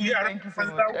 Thank you so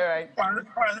much. All right. For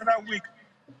another week.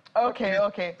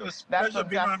 Okay. It's a That's pleasure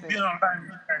being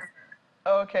online.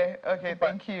 Okay,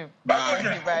 thank you. Bye.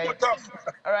 Thank you, bye.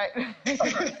 All right.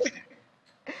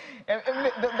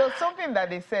 There's something that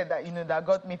they said that that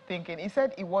got me thinking. He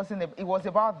said it was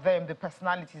about them, the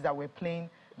personalities that were playing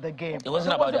the game. It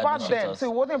wasn't about them.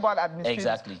 So it wasn't about administrators.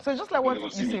 Exactly. So just like what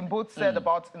Usain Bolt said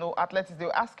about athletics, they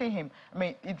were asking him. I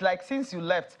mean, it's like since you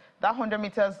left, that 100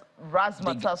 meters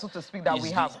razzmatazz, so to speak, that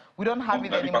we have, we don't have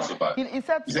it anymore. He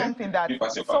said something that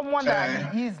someone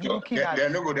that he's looking at,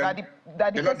 that the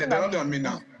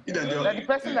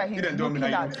person that he's looking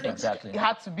at, exactly, it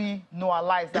had to be Noah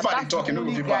Lyles. That's the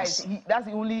only guys. That's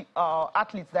the only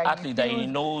athlete that he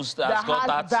knows that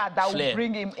has that will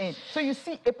bring him in. So you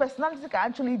see, a personality can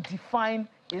actually define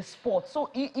a sport. So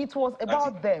it was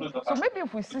about them. So maybe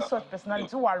if we see such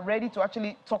personalities who are ready to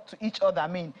actually talk to each other, I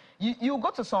mean, you go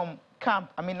to some camp,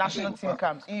 I mean, national team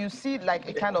camps, you see like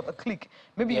a kind of a clique.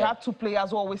 Maybe you have 2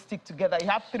 players who always stick together. You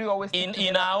have 3 always stick together.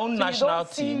 In our own national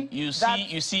team, you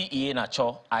see Ian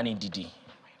Acho and Ndidi.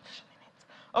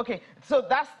 Okay, so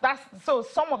so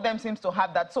some of them seems to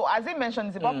have that. So as he mentioned,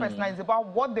 it's about personality, it's about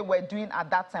what they were doing at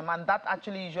that time, and that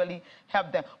actually usually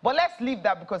helped them. But let's leave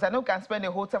that because I know we can spend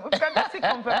the whole time. We can just see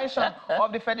confirmation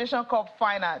of the Federation Cup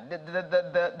final,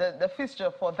 the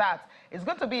fixture for that. It's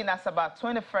going to be in Asaba,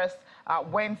 21st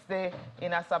Wednesday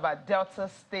in Asaba, Delta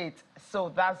State. So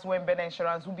that's when Benin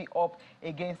Insurance will be up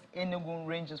against Enugu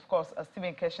Rangers. Of course,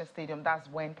 Stephen Kershaw Stadium, that's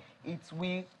when it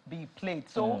will be played.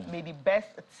 So may the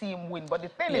best team win. But the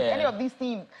thing is, any of these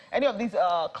teams, any of these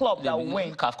clubs that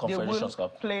win, they will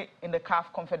play in the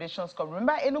CAF Confederations Cup.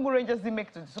 Remember, Enugu Rangers didn't make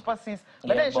it to the Super 6.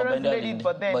 Benin Insurance made it,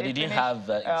 but then they didn't have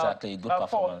exactly a good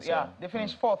performance. Fourth, they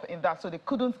finished 4th in that, so they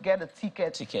couldn't get a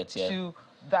ticket to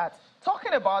that.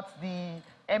 Talking about the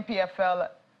MPFL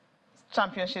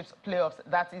Championships playoffs,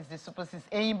 that is the Super 6.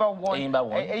 Enyimba won.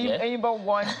 Enyimba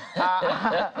won.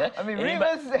 I mean,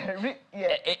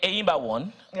 Enyimba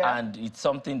won, and it's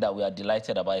something that we are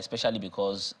delighted about, especially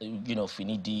because,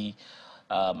 Finidi,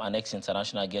 an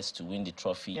ex-international, gets to win the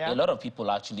trophy. A lot of people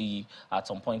actually, at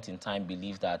some point in time,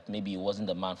 believe that maybe he wasn't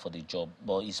the man for the job,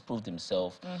 but he's proved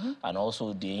himself. And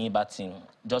also the Enyimba team,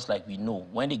 just like we know,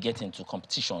 when they get into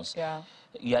competitions,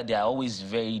 they are always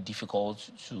very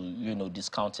difficult to,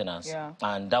 discountenance.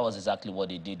 And that was exactly what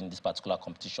they did in this particular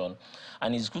competition.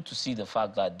 And it's good to see the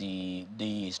fact that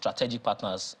the strategic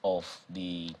partners of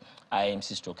the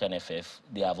IMC stroke NFF,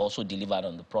 they have also delivered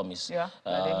on the promise, the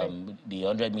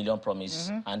 100 million promise,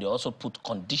 and they also put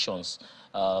conditions.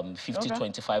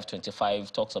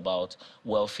 50-25-25 talks about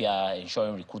welfare,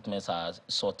 ensuring recruitments are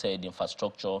sorted,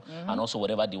 infrastructure, and also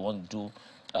whatever they want to do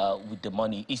with the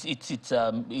money.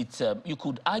 You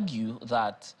could argue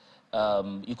that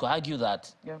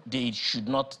they should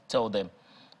not tell them,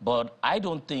 but I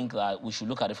don't think that we should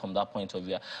look at it from that point of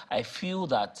view. I feel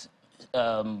that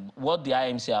what the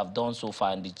IMC have done so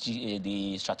far and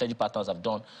the strategic partners have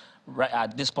done right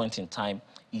at this point in time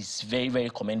is very, very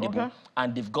commendable.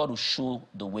 And they've got to show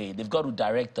the way. They've got to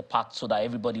direct the path so that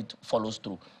everybody follows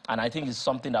through. And I think it's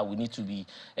something that we need to be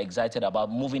excited about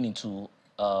moving into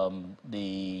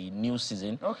the new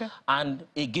season. And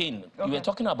again, we were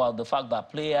talking about the fact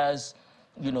that players,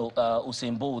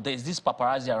 Usain Bolt, there's this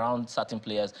paparazzi around certain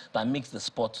players that makes the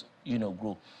sport,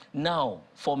 grow. Now,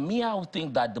 for me, I would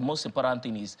think that the most important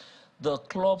thing is the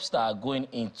clubs that are going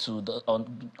into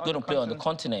going to play on the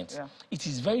continent. It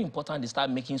is very important they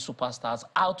start making superstars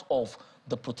out of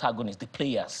the protagonists, the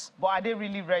players. But are they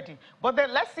really ready? But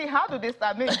then let's see, how do they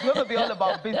start? I mean, it's going to be all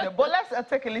about business. But let's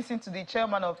take a listen to the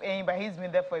chairman of Enyimba. He's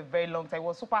been there for a very long time. He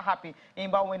was super happy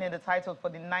Enyimba winning the title for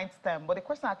the 9th time. But the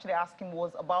question I actually asked him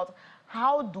was about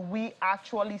how do we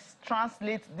actually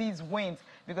translate these wins?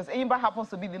 Because Enyimba happens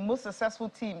to be the most successful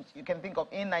team you can think of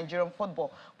in Nigerian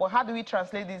football. But how do we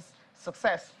translate this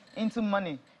success into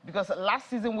money? Because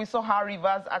last season we saw how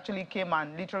Rivers actually came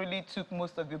and literally took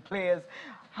most of the players.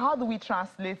 How do we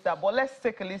translate that? But let's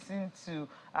take a listen to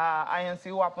INC,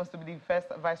 who happens to be the first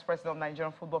vice president of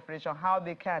Nigerian Football Federation, how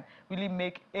they can really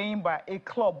make Enyimba a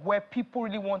club where people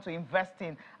really want to invest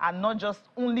in, and not just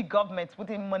only governments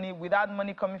putting money. Without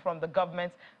money coming from the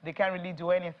government, they can't really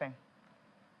do anything.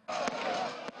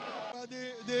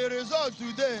 The result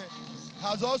today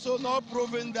has also not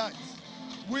proven that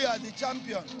we are the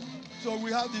champion. So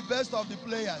we have the best of the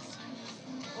players.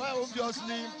 Well,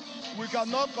 obviously, we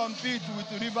cannot compete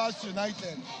with Rivers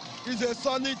United. It's a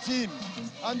solid team,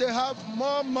 and they have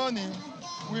more money.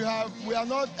 We are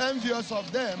not envious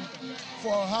of them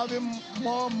for having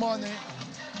more money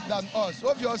than us.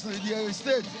 Obviously, the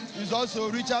state is also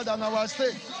richer than our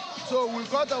state. So we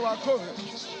cut our coat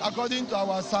according to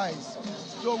our size.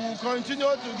 So we'll continue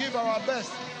to give our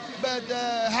best. But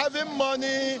having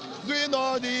money, doing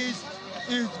all this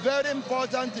is very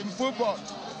important in football.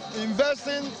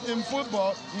 Investing in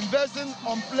football, investing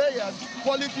on players,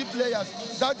 quality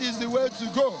players, that is the way to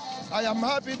go. I am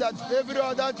happy that every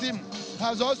other team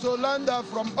has also learned that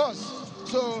from us.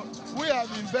 So we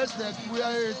have invested, we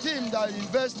are a team that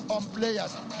invests on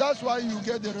players. That's why you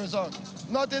get the result.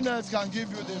 Nothing else can give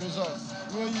you the result.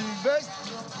 When you invest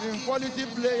in quality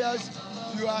players,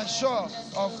 you are sure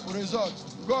of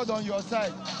results. God on your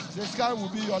side, the sky will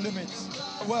be your limit.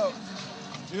 Well,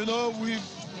 you know, we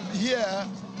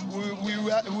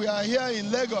are here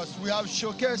in Lagos. We have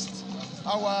showcased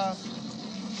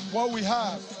what we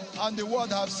have, and the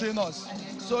world have seen us.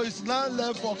 So it's now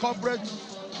left for corporate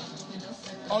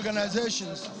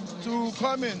organizations to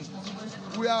come in.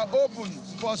 We are open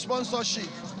for sponsorship.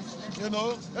 You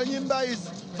know, Enyimba is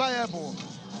viable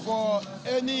for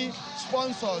any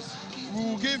sponsors. We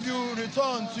will give you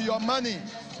return to your money,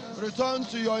 return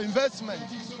to your investment.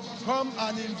 Come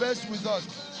and invest with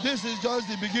us. This is just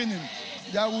the beginning.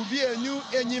 There will be a new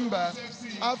Enyimba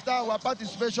after our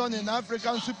participation in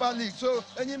African Super League. So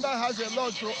Enyimba has a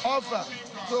lot to offer.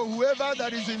 So whoever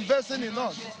that is investing in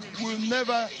us will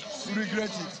never regret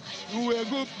it. We're a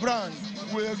good brand,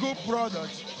 we're a good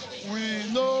product.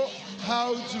 We know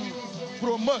how to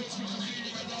promote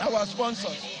our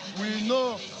sponsors. We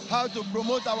know how to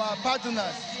promote our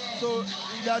partners. So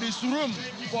there is room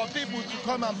for people to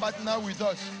come and partner with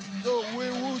us. So we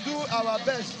will do our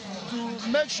best to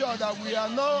make sure that we are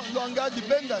no longer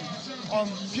dependent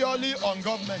purely on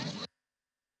government.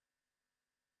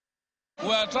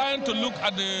 We are trying to look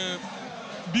at the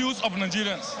views of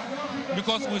Nigerians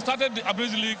because we started the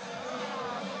Abridged League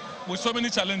with so many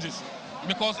challenges.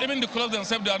 Because even the clubs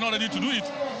themselves, they are not ready to do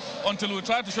it until we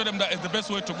try to show them that it's the best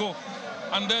way to go.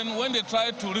 And then when they try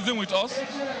to reason with us,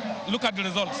 look at the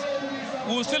results.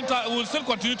 We'll still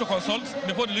continue to consult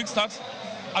before the league starts,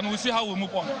 and we'll see how we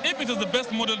move on. If it is the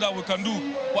best model that we can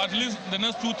do for at least the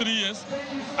next 2-3 years,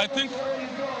 I think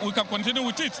we can continue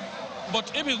with it.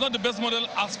 But if it's not the best model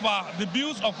as per the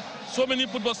views of so many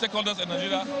football stakeholders in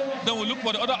Nigeria, then we'll look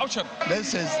for the other option.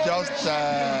 This is just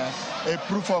a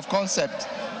proof of concept.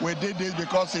 We did this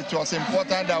because it was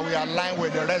important that we align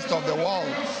with the rest of the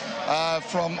world.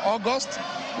 From August,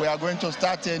 we are going to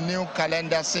start a new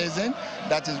calendar season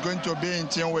that is going to be in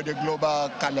tune with the global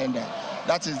calendar.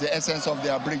 That is the essence of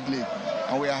the Abridged League,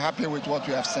 and we are happy with what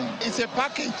we have seen. It's a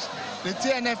package. The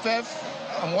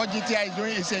TNFF and what GTI is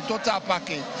doing is a total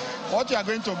package. What you are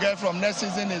going to get from next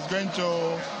season is going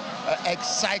to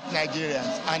excite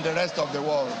Nigerians and the rest of the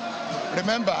world.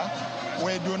 Remember,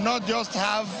 we do not just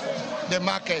have the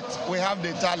market, we have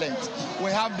the talent, we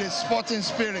have the sporting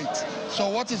spirit. So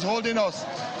what is holding us?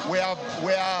 We are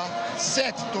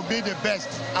set to be the best,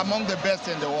 among the best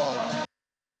in the world.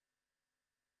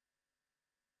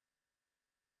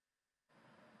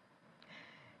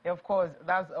 Of course,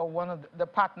 that's one of the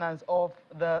partners of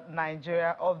the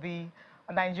Nigeria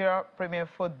Premier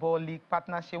Football League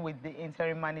partnership with the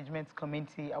Interim Management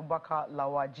Committee, Abubakar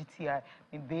Lawa, GTI.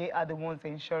 They are the ones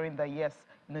ensuring that, yes,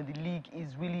 the league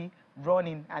is really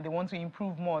running and they want to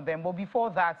improve more than. But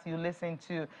before that, you listen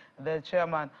to the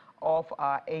chairman of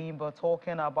Enyimba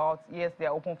talking about, yes, they're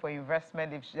open for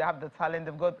investment. If they have the talent,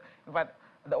 they've got, in fact,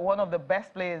 one of the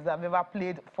best players that have ever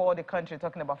played for the country,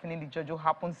 talking about Finidi Jojo,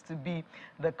 happens to be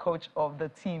the coach of the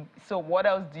team. So what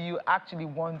else do you actually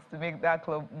want to make that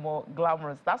club more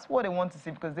glamorous? That's what they want to see,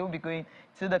 because they will be going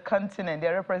to the continent.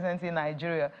 They're representing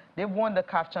Nigeria. They've won the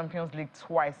CAF Champions League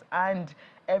twice, and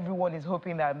everyone is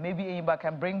hoping that maybe Enyimba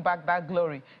can bring back that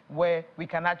glory where we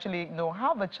can actually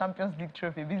have a Champions League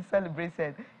trophy being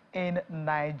celebrated in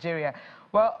Nigeria.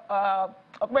 Well,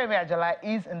 Okpeme Ajala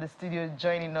is in the studio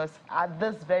joining us at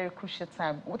this very crucial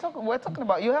time. We're talking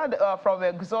about, you heard from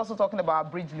Musa also talking about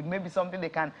Abridged League, maybe something they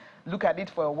can look at it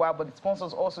for a while, but the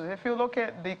sponsors also, if you look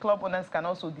at the club owners can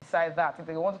also decide that if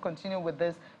they want to continue with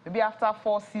this, maybe after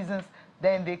 4 seasons,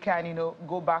 then they can,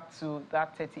 go back to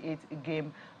that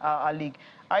 38-game league.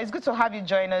 It's good to have you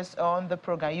join us on the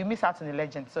program. You miss out on the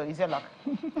legend, so it's your luck.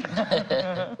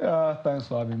 Thanks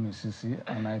for having me, Sisi.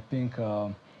 And I think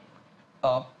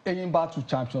Enyimba to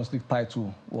Champions League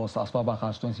title was as far back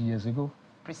as 20 years ago.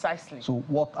 Precisely. So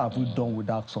what have we done with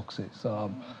that success?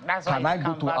 Can I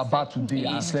go to Aba today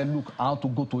and say, look, I want to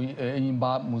go to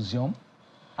Enyimba Museum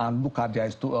and look at their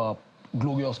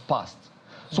glorious past?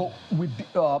 So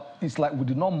it's like we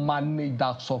did not manage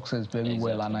that success very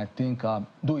well, and I think,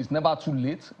 though it's never too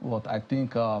late, but I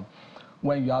think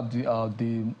when you have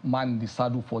the man in the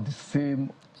saddle for the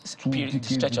same 2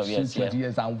 decades, stretch of years, 20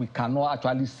 years, and we cannot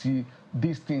actually see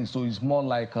these things. So it's more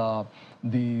like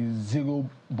the zero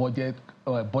budget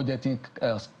budgeting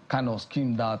kind of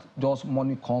scheme that just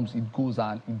money comes, it goes,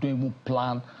 and you don't even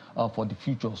plan for the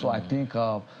future. So I think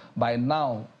by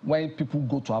now, when people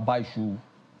go to Aba,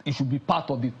 it should be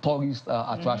part of the tourist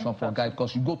attraction for guys,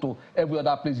 because you go to every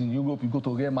other place in Europe, you go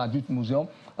to Real Madrid Museum,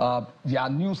 there are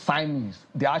new signings.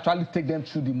 They actually take them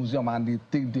through the museum and they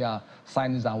take their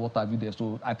signings and what have you there.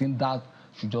 So I think that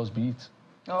should just be it.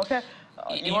 Okay.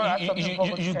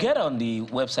 You get on the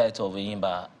website of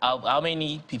Enyimba, how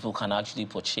many people can actually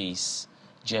purchase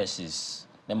jerseys,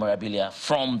 memorabilia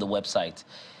from the website?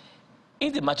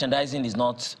 If the merchandising is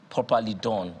not properly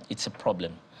done, it's a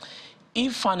problem.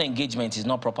 If fan engagement is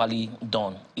not properly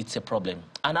done, it's a problem.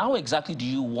 And how exactly do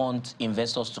you want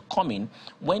investors to come in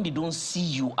when they don't see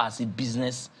you as a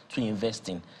business to invest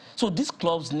in? So these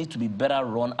clubs need to be better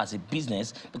run as a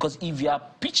business, because if you are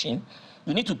pitching,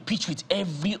 you need to pitch with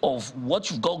every of what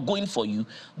you've got going for you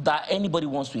that anybody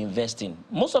wants to invest in.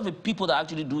 Most of the people that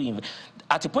actually do,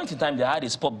 at a point in time, they had a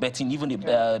sport betting, even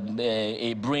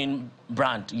a brain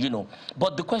brand, you know.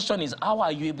 But the question is, how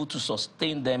are you able to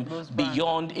sustain them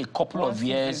beyond a couple of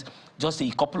years, just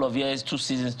a couple of years, 2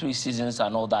 seasons, 3 seasons,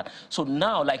 and all that? So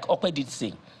now, like Ahmed did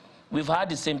say, we've had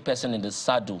the same person in the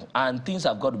saddle, and things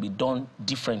have got to be done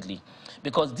differently.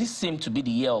 Because this seemed to be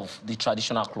the year of the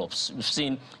traditional clubs. We've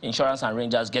seen Insurance and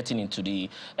Rangers getting into the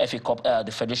FA Cup,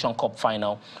 the Federation Cup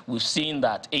final. We've seen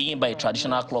that Enyimba, a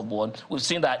traditional club, won. We've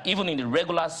seen that even in the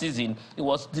regular season, it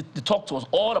was the talk was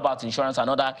all about Insurance and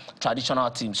other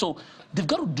traditional teams. So they've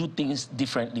got to do things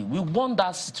differently. We want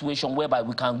that situation whereby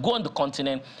we can go on the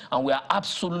continent and we are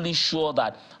absolutely sure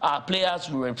that our players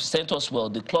will represent us well,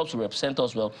 the clubs will represent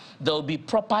us well. There will be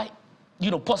proper,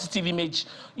 positive image,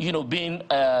 being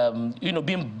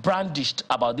brandished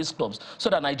about these clubs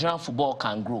so that Nigerian football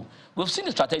can grow. We've seen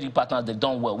the strategic partners, they've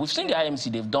done well. We've seen the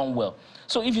IMC, they've done well.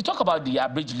 So if you talk about the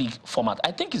average league format,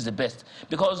 I think it's the best,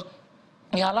 because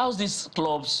it allows these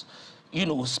clubs,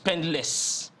 spend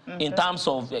less. In terms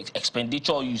of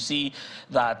expenditure, you see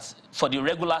that for the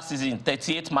regular season,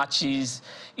 38 matches,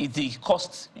 the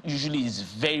cost usually is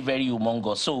very, very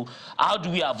humongous. So how do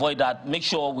we avoid that? Make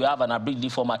sure we have an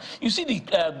abridged format. You see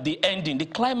the ending, the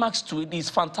climax to it is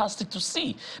fantastic to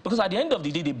see, because at the end of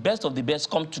the day, the best of the best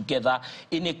come together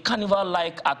in a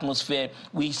carnival-like atmosphere.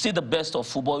 We see the best of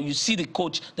football. You see the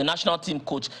coach, the national team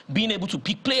coach, being able to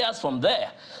pick players from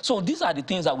there. So these are the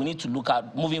things that we need to look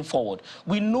at moving forward.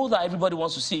 We know that everybody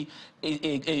wants to see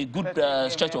a good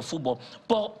stretch of football,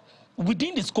 but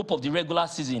within the scope of the regular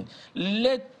season,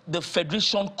 let the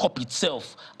Federation Cup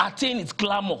itself attain its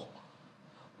glamour.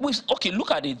 Okay,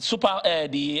 look at it.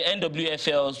 The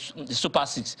NWFL's the Super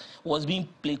 6 was being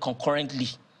played concurrently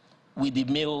with the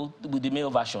male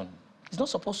version. It's not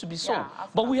supposed to be so. Yeah,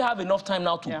 but we have enough time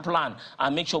now to plan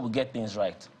and make sure we get things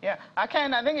right. Yeah, I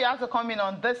think you have to come in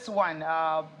on this one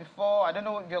before. I don't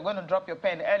know if you're going to drop your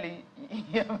pen early.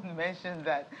 You haven't mentioned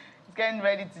that. He's getting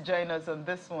ready to join us on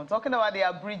this one. Talking about the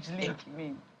abridged league,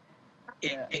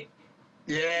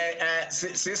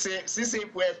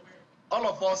 all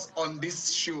of us on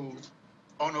this show,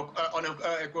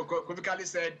 quickly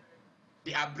said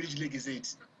the abridged league is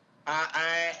it.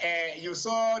 You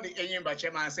saw the Enyimba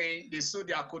chairman saying they sold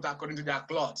their quota according to their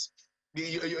clause.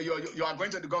 You are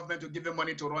going to the government to give them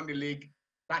money to run the league.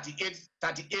 38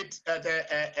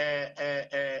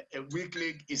 a week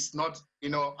league is not,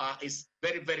 it's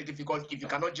very, very difficult if you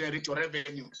cannot generate your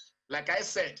revenue. Like I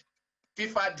said,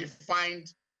 FIFA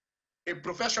defined a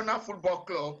professional football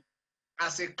club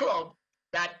as a club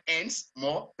that earns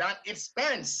more than it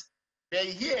spends. But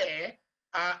here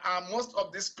are most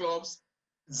of these clubs,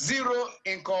 zero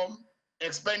income,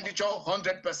 expenditure,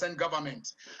 100%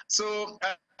 government. So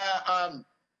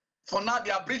for now,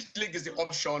 the abridged league is the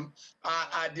option.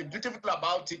 The beautiful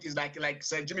about it is like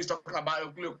Sir Jimmy's talking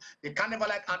about, look, the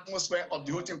carnival-like atmosphere of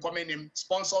the whole thing coming in,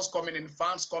 sponsors coming in,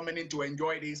 fans coming in to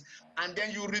enjoy this, and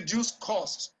then you reduce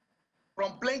costs.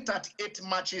 From playing 38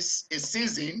 matches a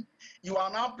season, you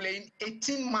are now playing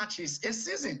 18 matches a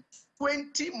season.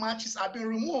 20 matches have been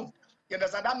removed. You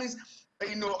understand? That means,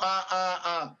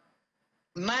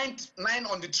 9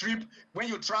 on the trip. When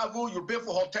you travel, you pay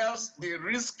for hotels, the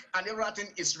risk and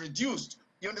everything is reduced.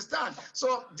 You understand?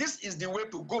 So this is the way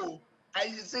to go. I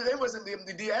say it was the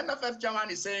NFF chairman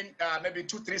is saying maybe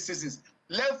 2-3 seasons.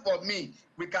 Left for me,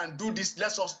 we can do this.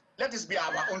 Let this be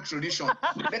our own tradition.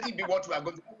 Let it be what we are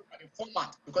going to do at the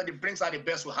format, because it brings out the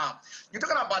best we have. You're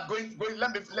talking about going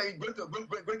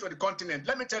to the continent.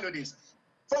 Let me tell you this.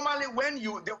 Formerly, when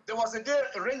there was a day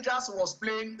Rangers was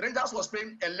playing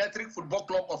Electric Football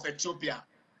Club of Ethiopia.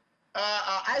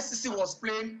 ICC was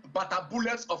playing Bata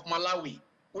Bullets of Malawi.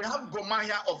 We have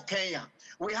Gomahia of Kenya.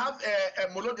 We have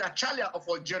Molodia Chalia of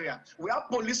Algeria. We have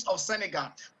Police of Senegal.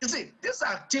 You see, these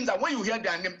are teams that when you hear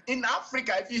their name in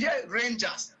Africa, if you hear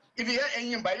Rangers, if you hear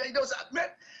Enyimba,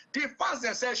 the fans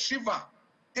themselves shiver.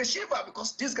 They shiver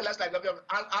because these guys like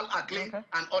Al Akle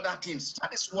and other teams.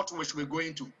 That is what we should be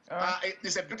going to.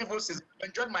 It's a beautiful season. I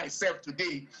enjoyed myself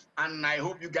today, and I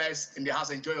hope you guys in the house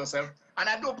enjoy yourself. And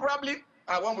I do probably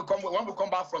when we come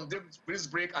back from this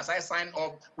break, as I sign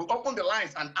up, we'll open the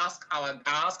lines and ask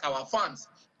our fans,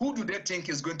 who do they think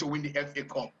is going to win the FA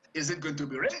Cup? Is it going to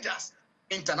be Rangers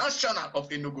International of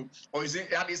Enugu, or is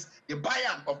it that is the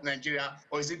Bayern of Nigeria,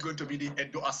 or is it going to be the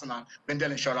Edo Arsenal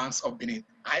Bendel Insurance of Benin?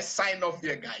 I sign off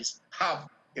here, guys. Have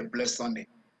a blessed Sunday.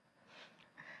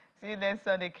 See you next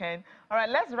Sunday, Ken. All right,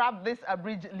 let's wrap this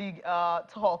Abridged League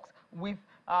talks with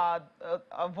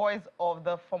a voice of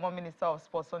the former Minister of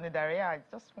Sports, Sonny Daria.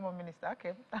 It's just former minister.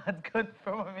 Okay, that's good.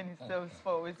 Former Minister of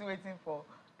Sports. We're still waiting for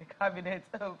the cabinet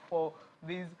for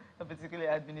this particular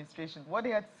administration. What do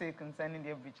you have to say concerning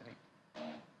the Abridged League?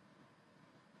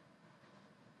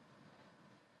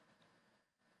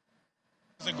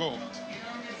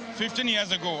 15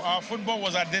 years ago, our football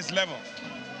was at this level.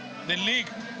 The league,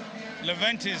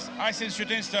 Leventis, ISIS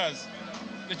Shooting Stars,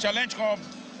 the Challenge Cup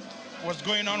was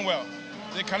going on well.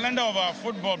 The calendar of our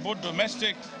football, both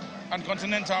domestic and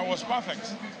continental, was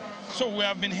perfect. So we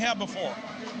have been here before.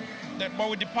 But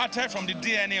we departed from the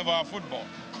DNA of our football.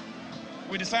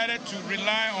 We decided to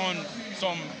rely on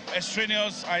some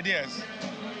extraneous ideas.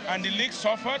 And the league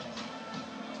suffered.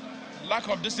 Lack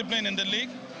of discipline in the league.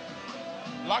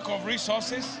 Lack of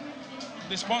resources,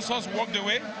 the sponsors walked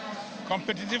away,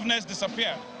 competitiveness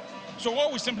disappeared. So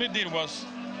what we simply did was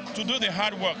to do the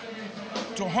hard work,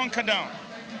 to hunker down,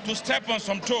 to step on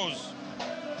some toes,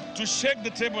 to shake the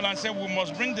table and say we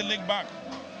must bring the league back.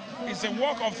 It's a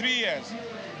work of 3 years,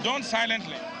 done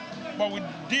silently, but we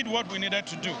did what we needed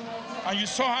to do. And you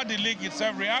saw how the league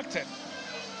itself reacted.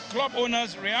 Club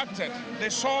owners reacted. They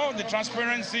saw the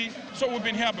transparency. So we've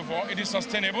been here before. It is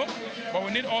sustainable, but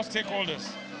we need all stakeholders.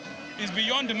 It's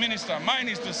beyond the minister. Mine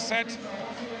is to set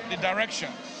the direction.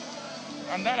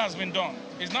 And that has been done.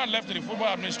 It's not left to the football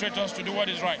administrators to do what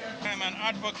is right. I'm an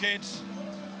advocate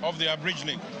of the Abridged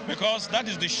League because that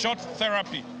is the short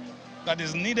therapy that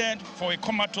is needed for a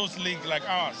comatose league like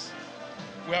ours.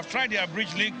 We have tried the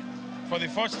Abridged League for the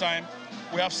first time.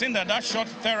 We have seen that that short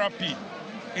therapy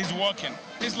is working.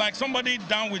 It's like somebody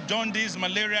down with jaundice,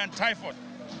 malaria, and typhoid.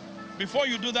 Before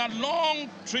you do that long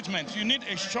treatment, you need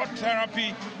a short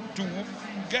therapy to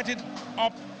get it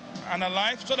up and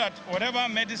alive so that whatever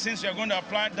medicines you're going to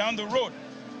apply down the road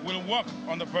will work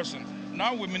on the person.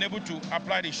 Now we've been able to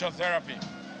apply the short therapy.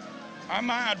 And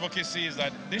my advocacy is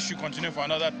that this should continue for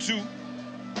another 2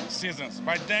 seasons.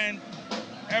 By then,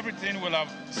 everything will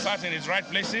have sat in its right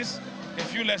places. A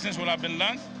few lessons will have been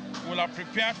learned. Will have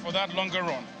prepared for that longer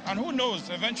run. And who knows,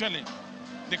 eventually,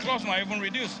 the clause might even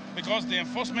reduce because the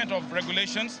enforcement of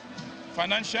regulations,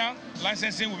 financial,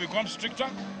 licensing will become stricter.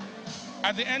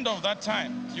 At the end of that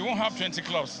time, you won't have 20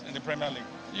 clubs in the Premier League.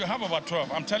 You have about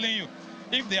 12. I'm telling you,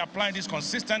 if they apply this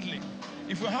consistently,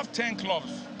 if we have 10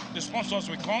 clubs, the sponsors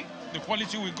will come, the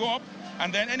quality will go up,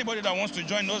 and then anybody that wants to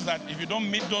join knows that if you don't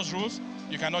meet those rules,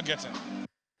 you cannot get in.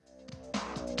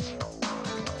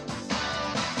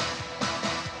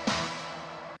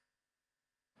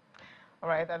 All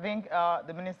right, I think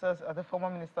the former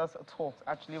ministers talked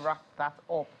actually wrapped that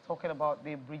up, talking about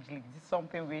the Abridged League. This is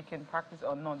something we can practice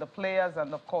or not. The players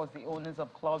and, of course, the owners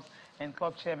of clubs and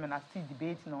club chairmen are still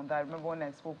debating on that. I remember when I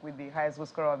spoke with the highest goal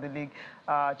scorer of the league,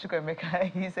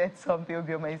 Chukwuemeka, he said something,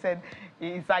 Obioma. He said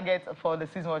his target for the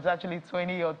season was actually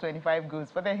 20 or 25 goals,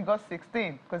 but then he got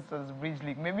 16 because it was Abridged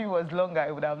League. Maybe it was longer,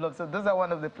 he would have loved. So those are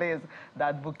one of the players that are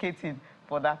advocating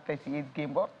for that 38th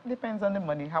game, but it depends on the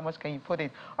money. How much can you put in?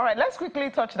 All right, let's quickly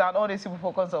touch down all the Super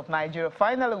Falcons of Nigeria.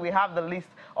 Finally, we have the list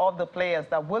of the players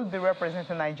that will be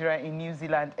representing Nigeria in New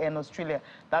Zealand and Australia.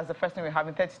 That's the first thing. We're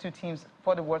having 32 teams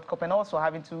for the World Cup and also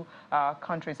having 2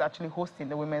 countries actually hosting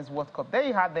the Women's World Cup. There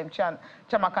you have them, Chamaka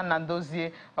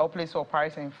Nandozie, who plays for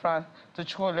Paris in France,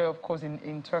 Tuchole, of course,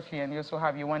 in Turkey, and you also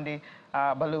have Yewande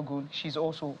Balogun. She's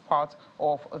also part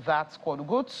of that squad. We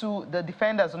go to the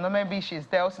defenders. Maybe she's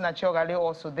there. Osinachi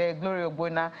also there. Gloria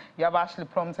Ogbonna. You have Ashley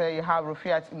Prompter. You have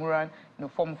Rufiat Imuran.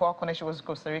 From Falcon, she was in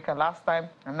Costa Rica last time,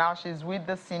 and now she's with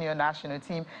the senior national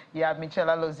team. You have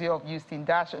Michela Lozier of Houston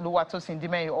Dash. Oluwatosin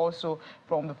Dime, also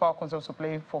from the Falcons, also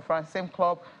playing for France. Same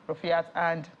club, Rufiat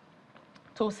and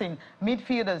Tosin.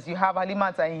 Midfielders, you have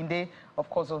Halimat Ayinde, of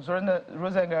course, of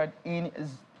Rosengard in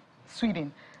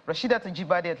Sweden. Rashida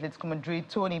Tajibade, Atletico Madrid,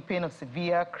 Tony Payne of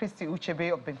Sevilla, Christy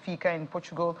Uchebe of Benfica in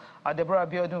Portugal, Deborah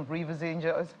Abiodun of Rivers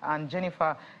Angels, and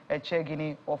Jennifer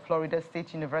Echegini of Florida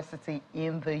State University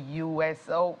in the U.S.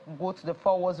 So go to the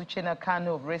forwards, Uchenna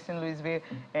Kanu of Racing Louisville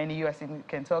in the U.S. in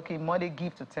Kentucky, Monday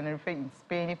Gift of Tenerife in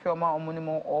Spain, Ifeoma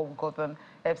Omonimo of Gotham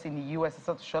FC in the U.S.,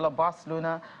 Shola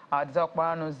Barcelona,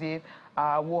 Dzakbar Noziv,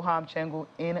 Wuhan Chengdu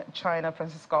in China,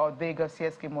 Francisco Vega,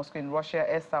 CSK Moscow in Russia,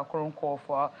 Esther Koronko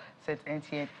for Saint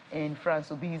Etienne in France.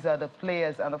 So these are the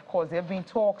players, and of course there have been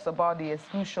talks about the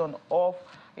exclusion of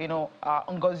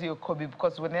Ngozi Okobi,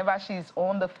 because whenever she's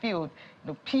on the field,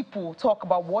 people talk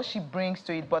about what she brings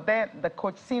to it, but then the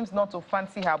coach seems not to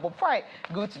fancy her. But before I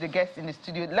go to the guest in the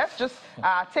studio, let's just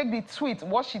take the tweet,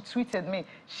 what she tweeted me.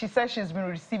 She says she's been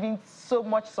receiving so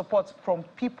much support from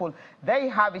people. There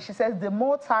you have it. She says, the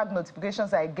more tag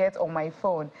notifications I get on my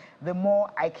phone, the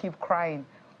more I keep crying.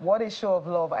 What a show of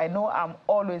love. I know I'm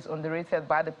always underrated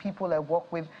by the people I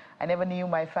work with. I never knew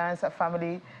my fans,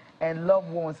 family, and loved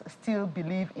ones still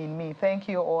believe in me. Thank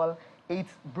you all.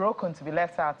 It's broken to be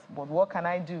left out, but what can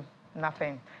I do?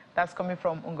 Nothing. That's coming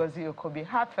from Ngozi Okobi.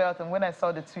 Heartfelt, and when I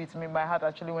saw the tweet, my heart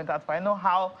actually went out. I know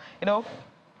how,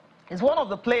 it's one of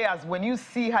the players, when you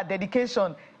see her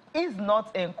dedication, is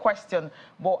not in question,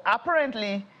 but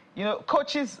apparently,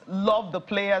 coaches love the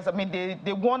players. I mean, they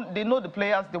know the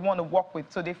players they want to work with,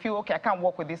 so they feel, okay, I can't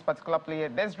work with this particular player.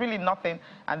 There's really nothing,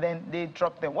 and then they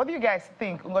drop them. What do you guys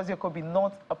think? Ngozi Okobi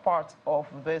not a part of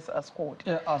this squad?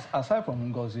 Yeah, aside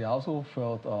from Ngozi, I also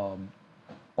felt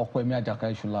Okwemi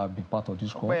Ajakai should have been part of this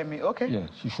squad. Okwemi, okay. Yeah,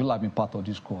 she should have been part of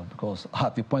this squad, because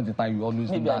at the point in time, you always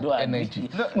need that energy.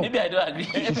 Maybe I don't agree.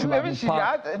 Maybe she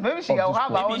will have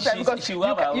her own time, because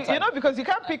because you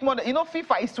can't pick more than,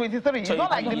 FIFA is 23. It's not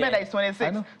like the men that is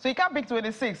 26. So you can't pick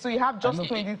 26. So you have just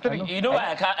 23. You know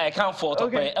why I can't fault I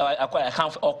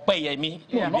can't Okwemi.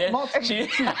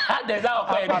 There's that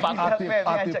Okwemi.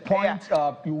 At the point,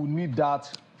 you need that.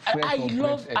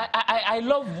 I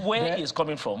love where he's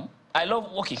coming from. I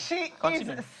love, okay. She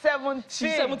is 17.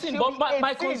 She's 17, but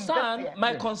my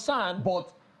concern,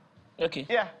 but okay.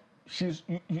 Yeah. She's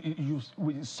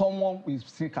with someone who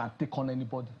still can take on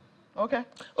anybody. Okay.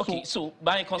 Okay, so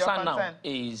my concern now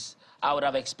is I would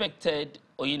have expected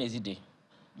Oyinezide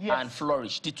and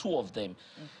Flourish, the two of them.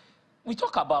 We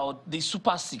talk about the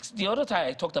Super Six. The other time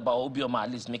I talked about Obioma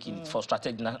at least making it for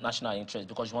strategic national interest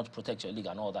because you want to protect your league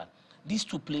and all that. These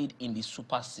two played in the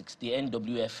Super Six, the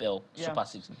NWFL Super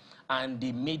Six, and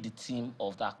they made the team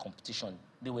of that competition.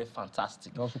 They were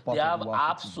fantastic. They have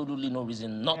absolutely no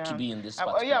reason not to be in this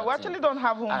particular team. We actually don't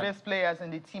have home-based players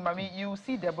in the team. I mean, you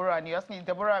see Deborah, and you ask me,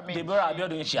 Deborah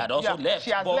Abiodun, she had also left.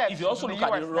 She has but left if you also look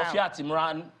at the Rafia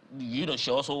Timran, she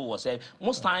also was there.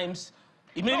 Most times,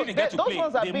 immediately get to those play. Those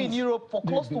ones have been in Europe for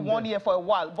close to 1 year for a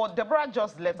while, but Deborah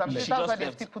just left. I'm sure that's why they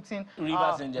still putting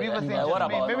Rivers Angels.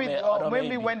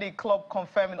 Maybe when the club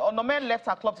confirmed, or Nomen left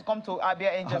her club to come to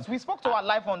Abia Angels. We spoke to her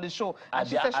live on the show, and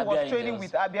she said she was training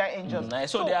with Abia Angels.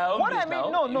 So they are what I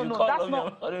mean, no, that's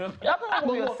not what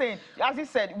we were saying. As he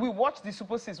said, we watched the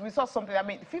Super Six. We saw something. I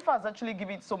mean, FIFA is actually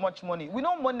giving so much money. We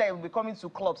know money will be coming to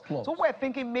clubs. So we're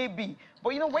thinking maybe,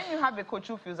 but when you have a coach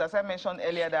who feels, as I mentioned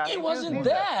earlier, that he wasn't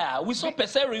there. We saw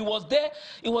Pesero. He was there.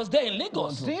 He was there in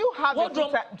Lagos. Do you have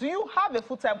a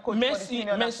full-time coach? Messi,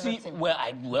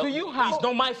 do you have? It's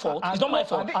not my fault. It's not my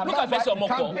fault. Look at Messi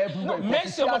Omoko.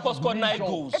 Messi Omoko scored 9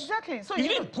 goals. Exactly. So he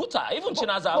didn't put her. Even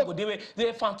Chinaza, they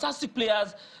were fantastic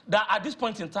players that at this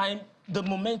point in time, the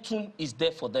momentum is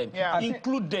there for them.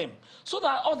 Include them. So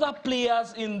that other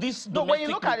players in this domestic when you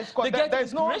look at it,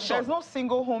 there's no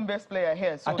single home-based player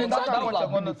here. So I think that's what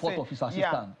I'm going to say. Of his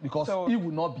assistant, because he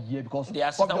will not be here because the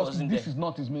assistant wasn't this is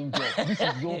not his main job. This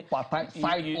is your part-time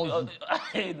side hustle.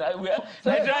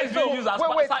 Nigeria is being used as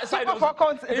side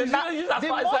hustle. The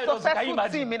most successful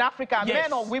team in Africa,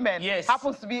 men or women,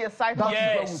 happens to be a side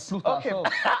hustle. Okay,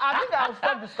 I think I'll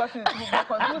stop discussing this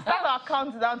because we'll start our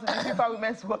countdown to the FIFA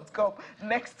Women's World Cup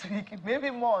next week.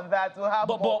 Maybe more on that. We'll have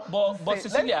But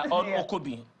Cecilia, on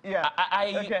Okobi,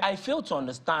 I fail to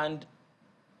understand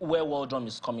where Waldrum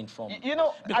is coming from.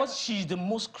 Because she's the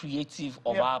most creative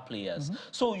of our players.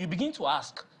 So you begin to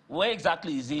ask, where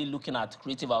exactly is he looking at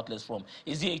creative outlets from?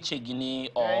 Is he Chegini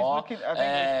or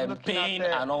Payne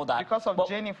and all that? Because of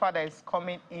Jennifer that is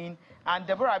coming in And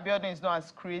Deborah Abiodun is not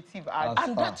as creative as...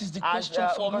 And that is the question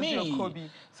for me. Kobe.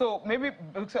 So maybe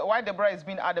why Deborah is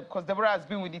being added, because Deborah has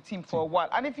been with the team for a while.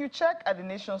 And if you check at the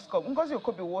Nations Cup, Ngozi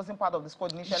Okobi wasn't part of the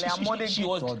squad initially. She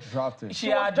was drafted. She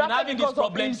had been having this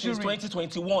problem since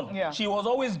 2021. Yeah. She was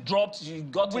always dropped. She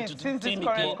got into the team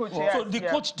again. Coach, so the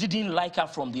coach didn't like her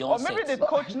from the onset. Or maybe the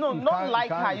coach, not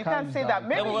like her. You can't say that.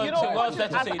 Maybe, you know,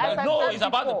 it's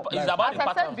about the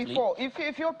pattern of play. Before,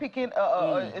 if you're picking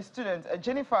a student,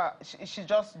 Jennifer, she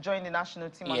just joined the national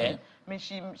team. Yeah. I mean,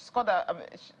 she scored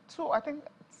two, I think,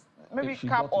 maybe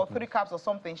cap or 3 caps or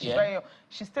something. She's very young.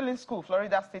 She's still in school,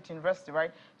 Florida State University,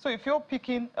 right? So if you're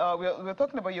picking, we're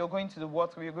talking about you're going to the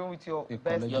World Cup, you're going with your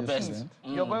best.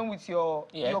 You're going with you're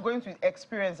going to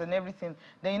experience and everything.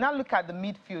 Then you now look at the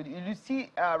midfield. You see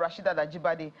Rashida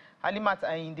Ajibade, Halimat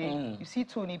Ayinde. You see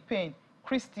Tony Payne.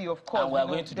 Christy, of course, and we're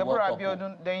going to Deborah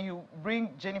Abiodun, then you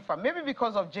bring Jennifer. Maybe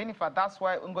because of Jennifer, that's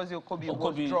why Ngozi Okobi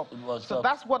was dropped. So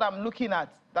that's what I'm looking at.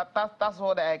 That's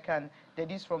what I can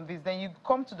deduce from this. Then you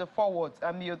come to the forwards,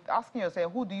 and you're asking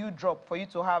yourself, who do you drop for you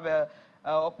to have a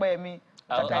Okpeyemi?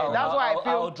 That's why I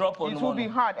feel it will be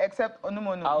hard, except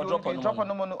Onumonu. I'll drop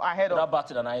Onumonu ahead of... That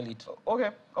batted an eyelid. Okay,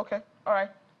 all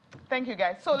right. Thank you,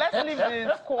 guys. So let's leave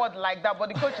the squad like that, but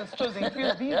the coach has chosen. He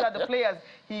feels these are the players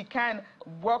he can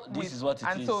work with. This is what it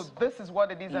is. And so this is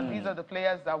what it is, and these are the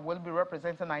players that will be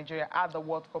representing Nigeria at the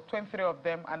World Cup. 23 of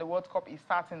them, and the World Cup is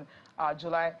starting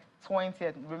July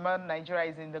 20th. Remember,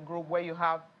 Nigeria is in the group where you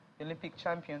have the Olympic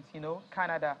champions, you know,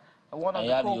 Canada, one of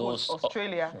the co-hosts,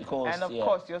 Australia, and of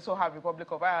course, you also have Republic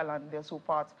of Ireland. They're also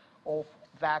part of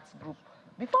that group.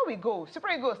 Before we go, Super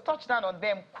Eagles touch down on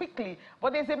them quickly,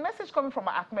 but there's a message coming from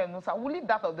Ahmed Musa. We'll leave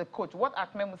that of the coach. What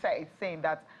Ahmed Musa is saying,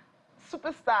 that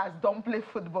superstars don't play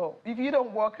football. If you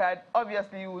don't work hard,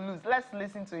 obviously you will lose. Let's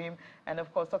listen to him and,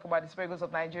 of course, talk about the Super Eagles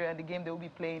of Nigeria and the game they will be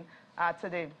playing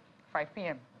today, 5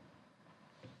 p.m.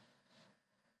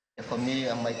 For me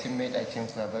and my teammate, I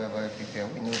think we are very, very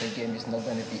prepared. We know the game is not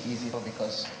going to be easy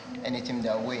because any team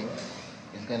that wins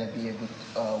is going to be a good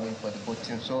win for the both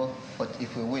teams. So, but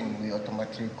if we win, we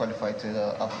automatically qualify to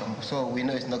the outcome. So we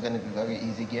know it's not going to be a very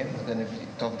easy game. It's going to be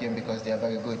a tough game because they are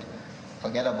very good.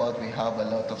 Forget about we have a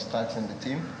lot of stars in the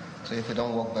team. So if we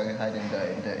don't work very hard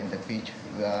in the pitch,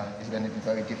 it's going to be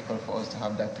very difficult for us to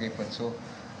have that 3 points. So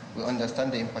we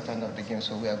understand the importance of the game.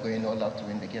 So we are going all out to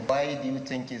win the game. Why do you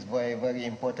think it's very, very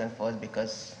important for us?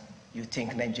 Because you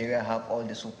think Nigeria have all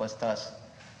the superstars.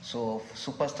 So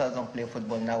superstars don't play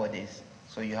football nowadays.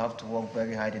 So you have to work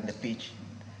very hard in the pitch.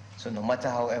 So no matter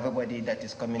how everybody that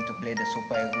is coming to play the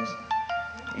Super Eagles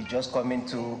is just coming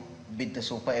to beat the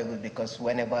Super Eagles, because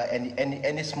whenever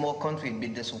any small country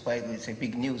beat the Super Eagles, it's a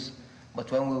big news. But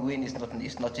when we win,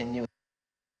 it's nothing new.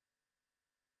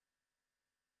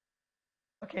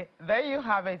 Okay, there you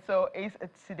have it. So it's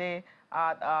today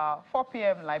at 4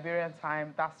 p.m. Liberian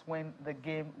time. That's when the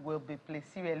game will be played.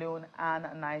 Sierra Leone and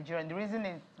Nigeria. And the reason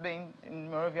it's being in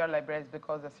Monrovia, Liberia is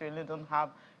because the Sierra Leone don't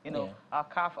have, you know, a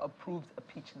CAF-approved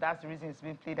pitch. That's the reason it's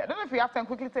being played. I don't know if we have time.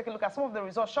 Quickly take a look at some of the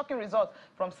results, shocking results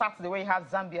from Saturday, where you have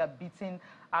Zambia beating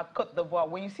Côte d'Ivoire.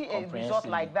 When you see a result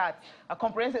like that, a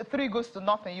comprehensive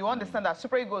 3-0, you understand that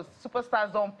Super Eagles,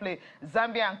 superstars don't play.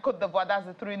 Zambia and Côte d'Ivoire, that's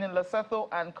the 3 in Lesotho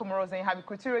and Comoros. And you have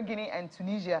Equatorial Guinea and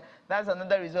Tunisia. That's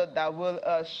another result that will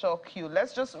shock you.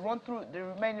 Let's just run through the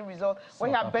remaining results.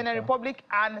 We have Benin Republic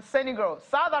and Senegal,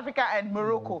 South Africa and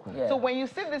Morocco. Yeah. So when you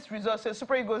see this result, so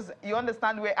Super Eagles, you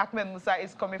understand where Ahmed Musa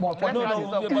is coming from. But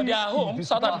they are home.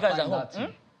 South Africa is at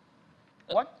home.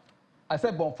 What? I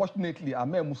said, but unfortunately,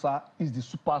 Ahmed Musa is the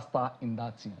superstar in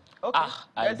that team. Okay.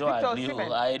 I don't agree.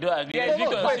 I don't agree. Yes,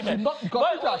 because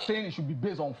people are saying it should be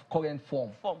based on current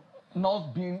form.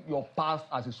 Not being your past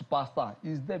as a superstar.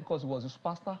 Is there because he was a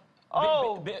superstar?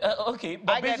 Oh, okay.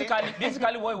 But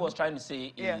basically what he was trying to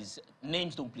say is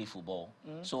names don't play football.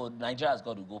 So Nigeria has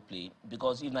got to go play.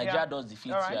 Because if Nigeria does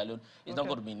defeat Sierra Leone, it's not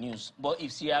going to be news. But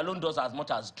if Sierra Leone does as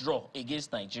much as draw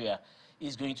against Nigeria,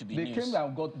 it's going to be news. They came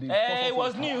and got the... it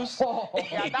was news.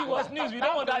 It was news. We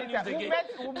don't want that news again.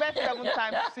 We met 7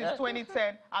 times since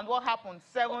 2010. And what happened?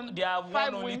 7, they have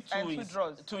 5 won wins and 2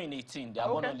 draws. 2 in 18. They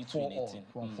have won only 2 in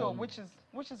 18. So, which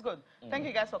is good. Thank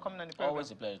you guys for coming on the program.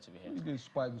 Always a pleasure to be here. The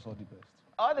Super Eagles are the best.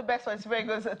 All the best for Super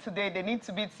Eagles today. They need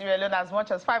to beat Sierra Leone as much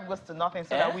as 5-0 so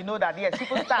that we know that, yes,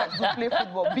 superstars do play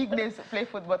football. Big names play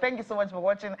football. Thank you so much for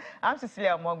watching. I'm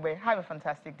Cecilia Omogbe. Have a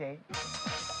fantastic day.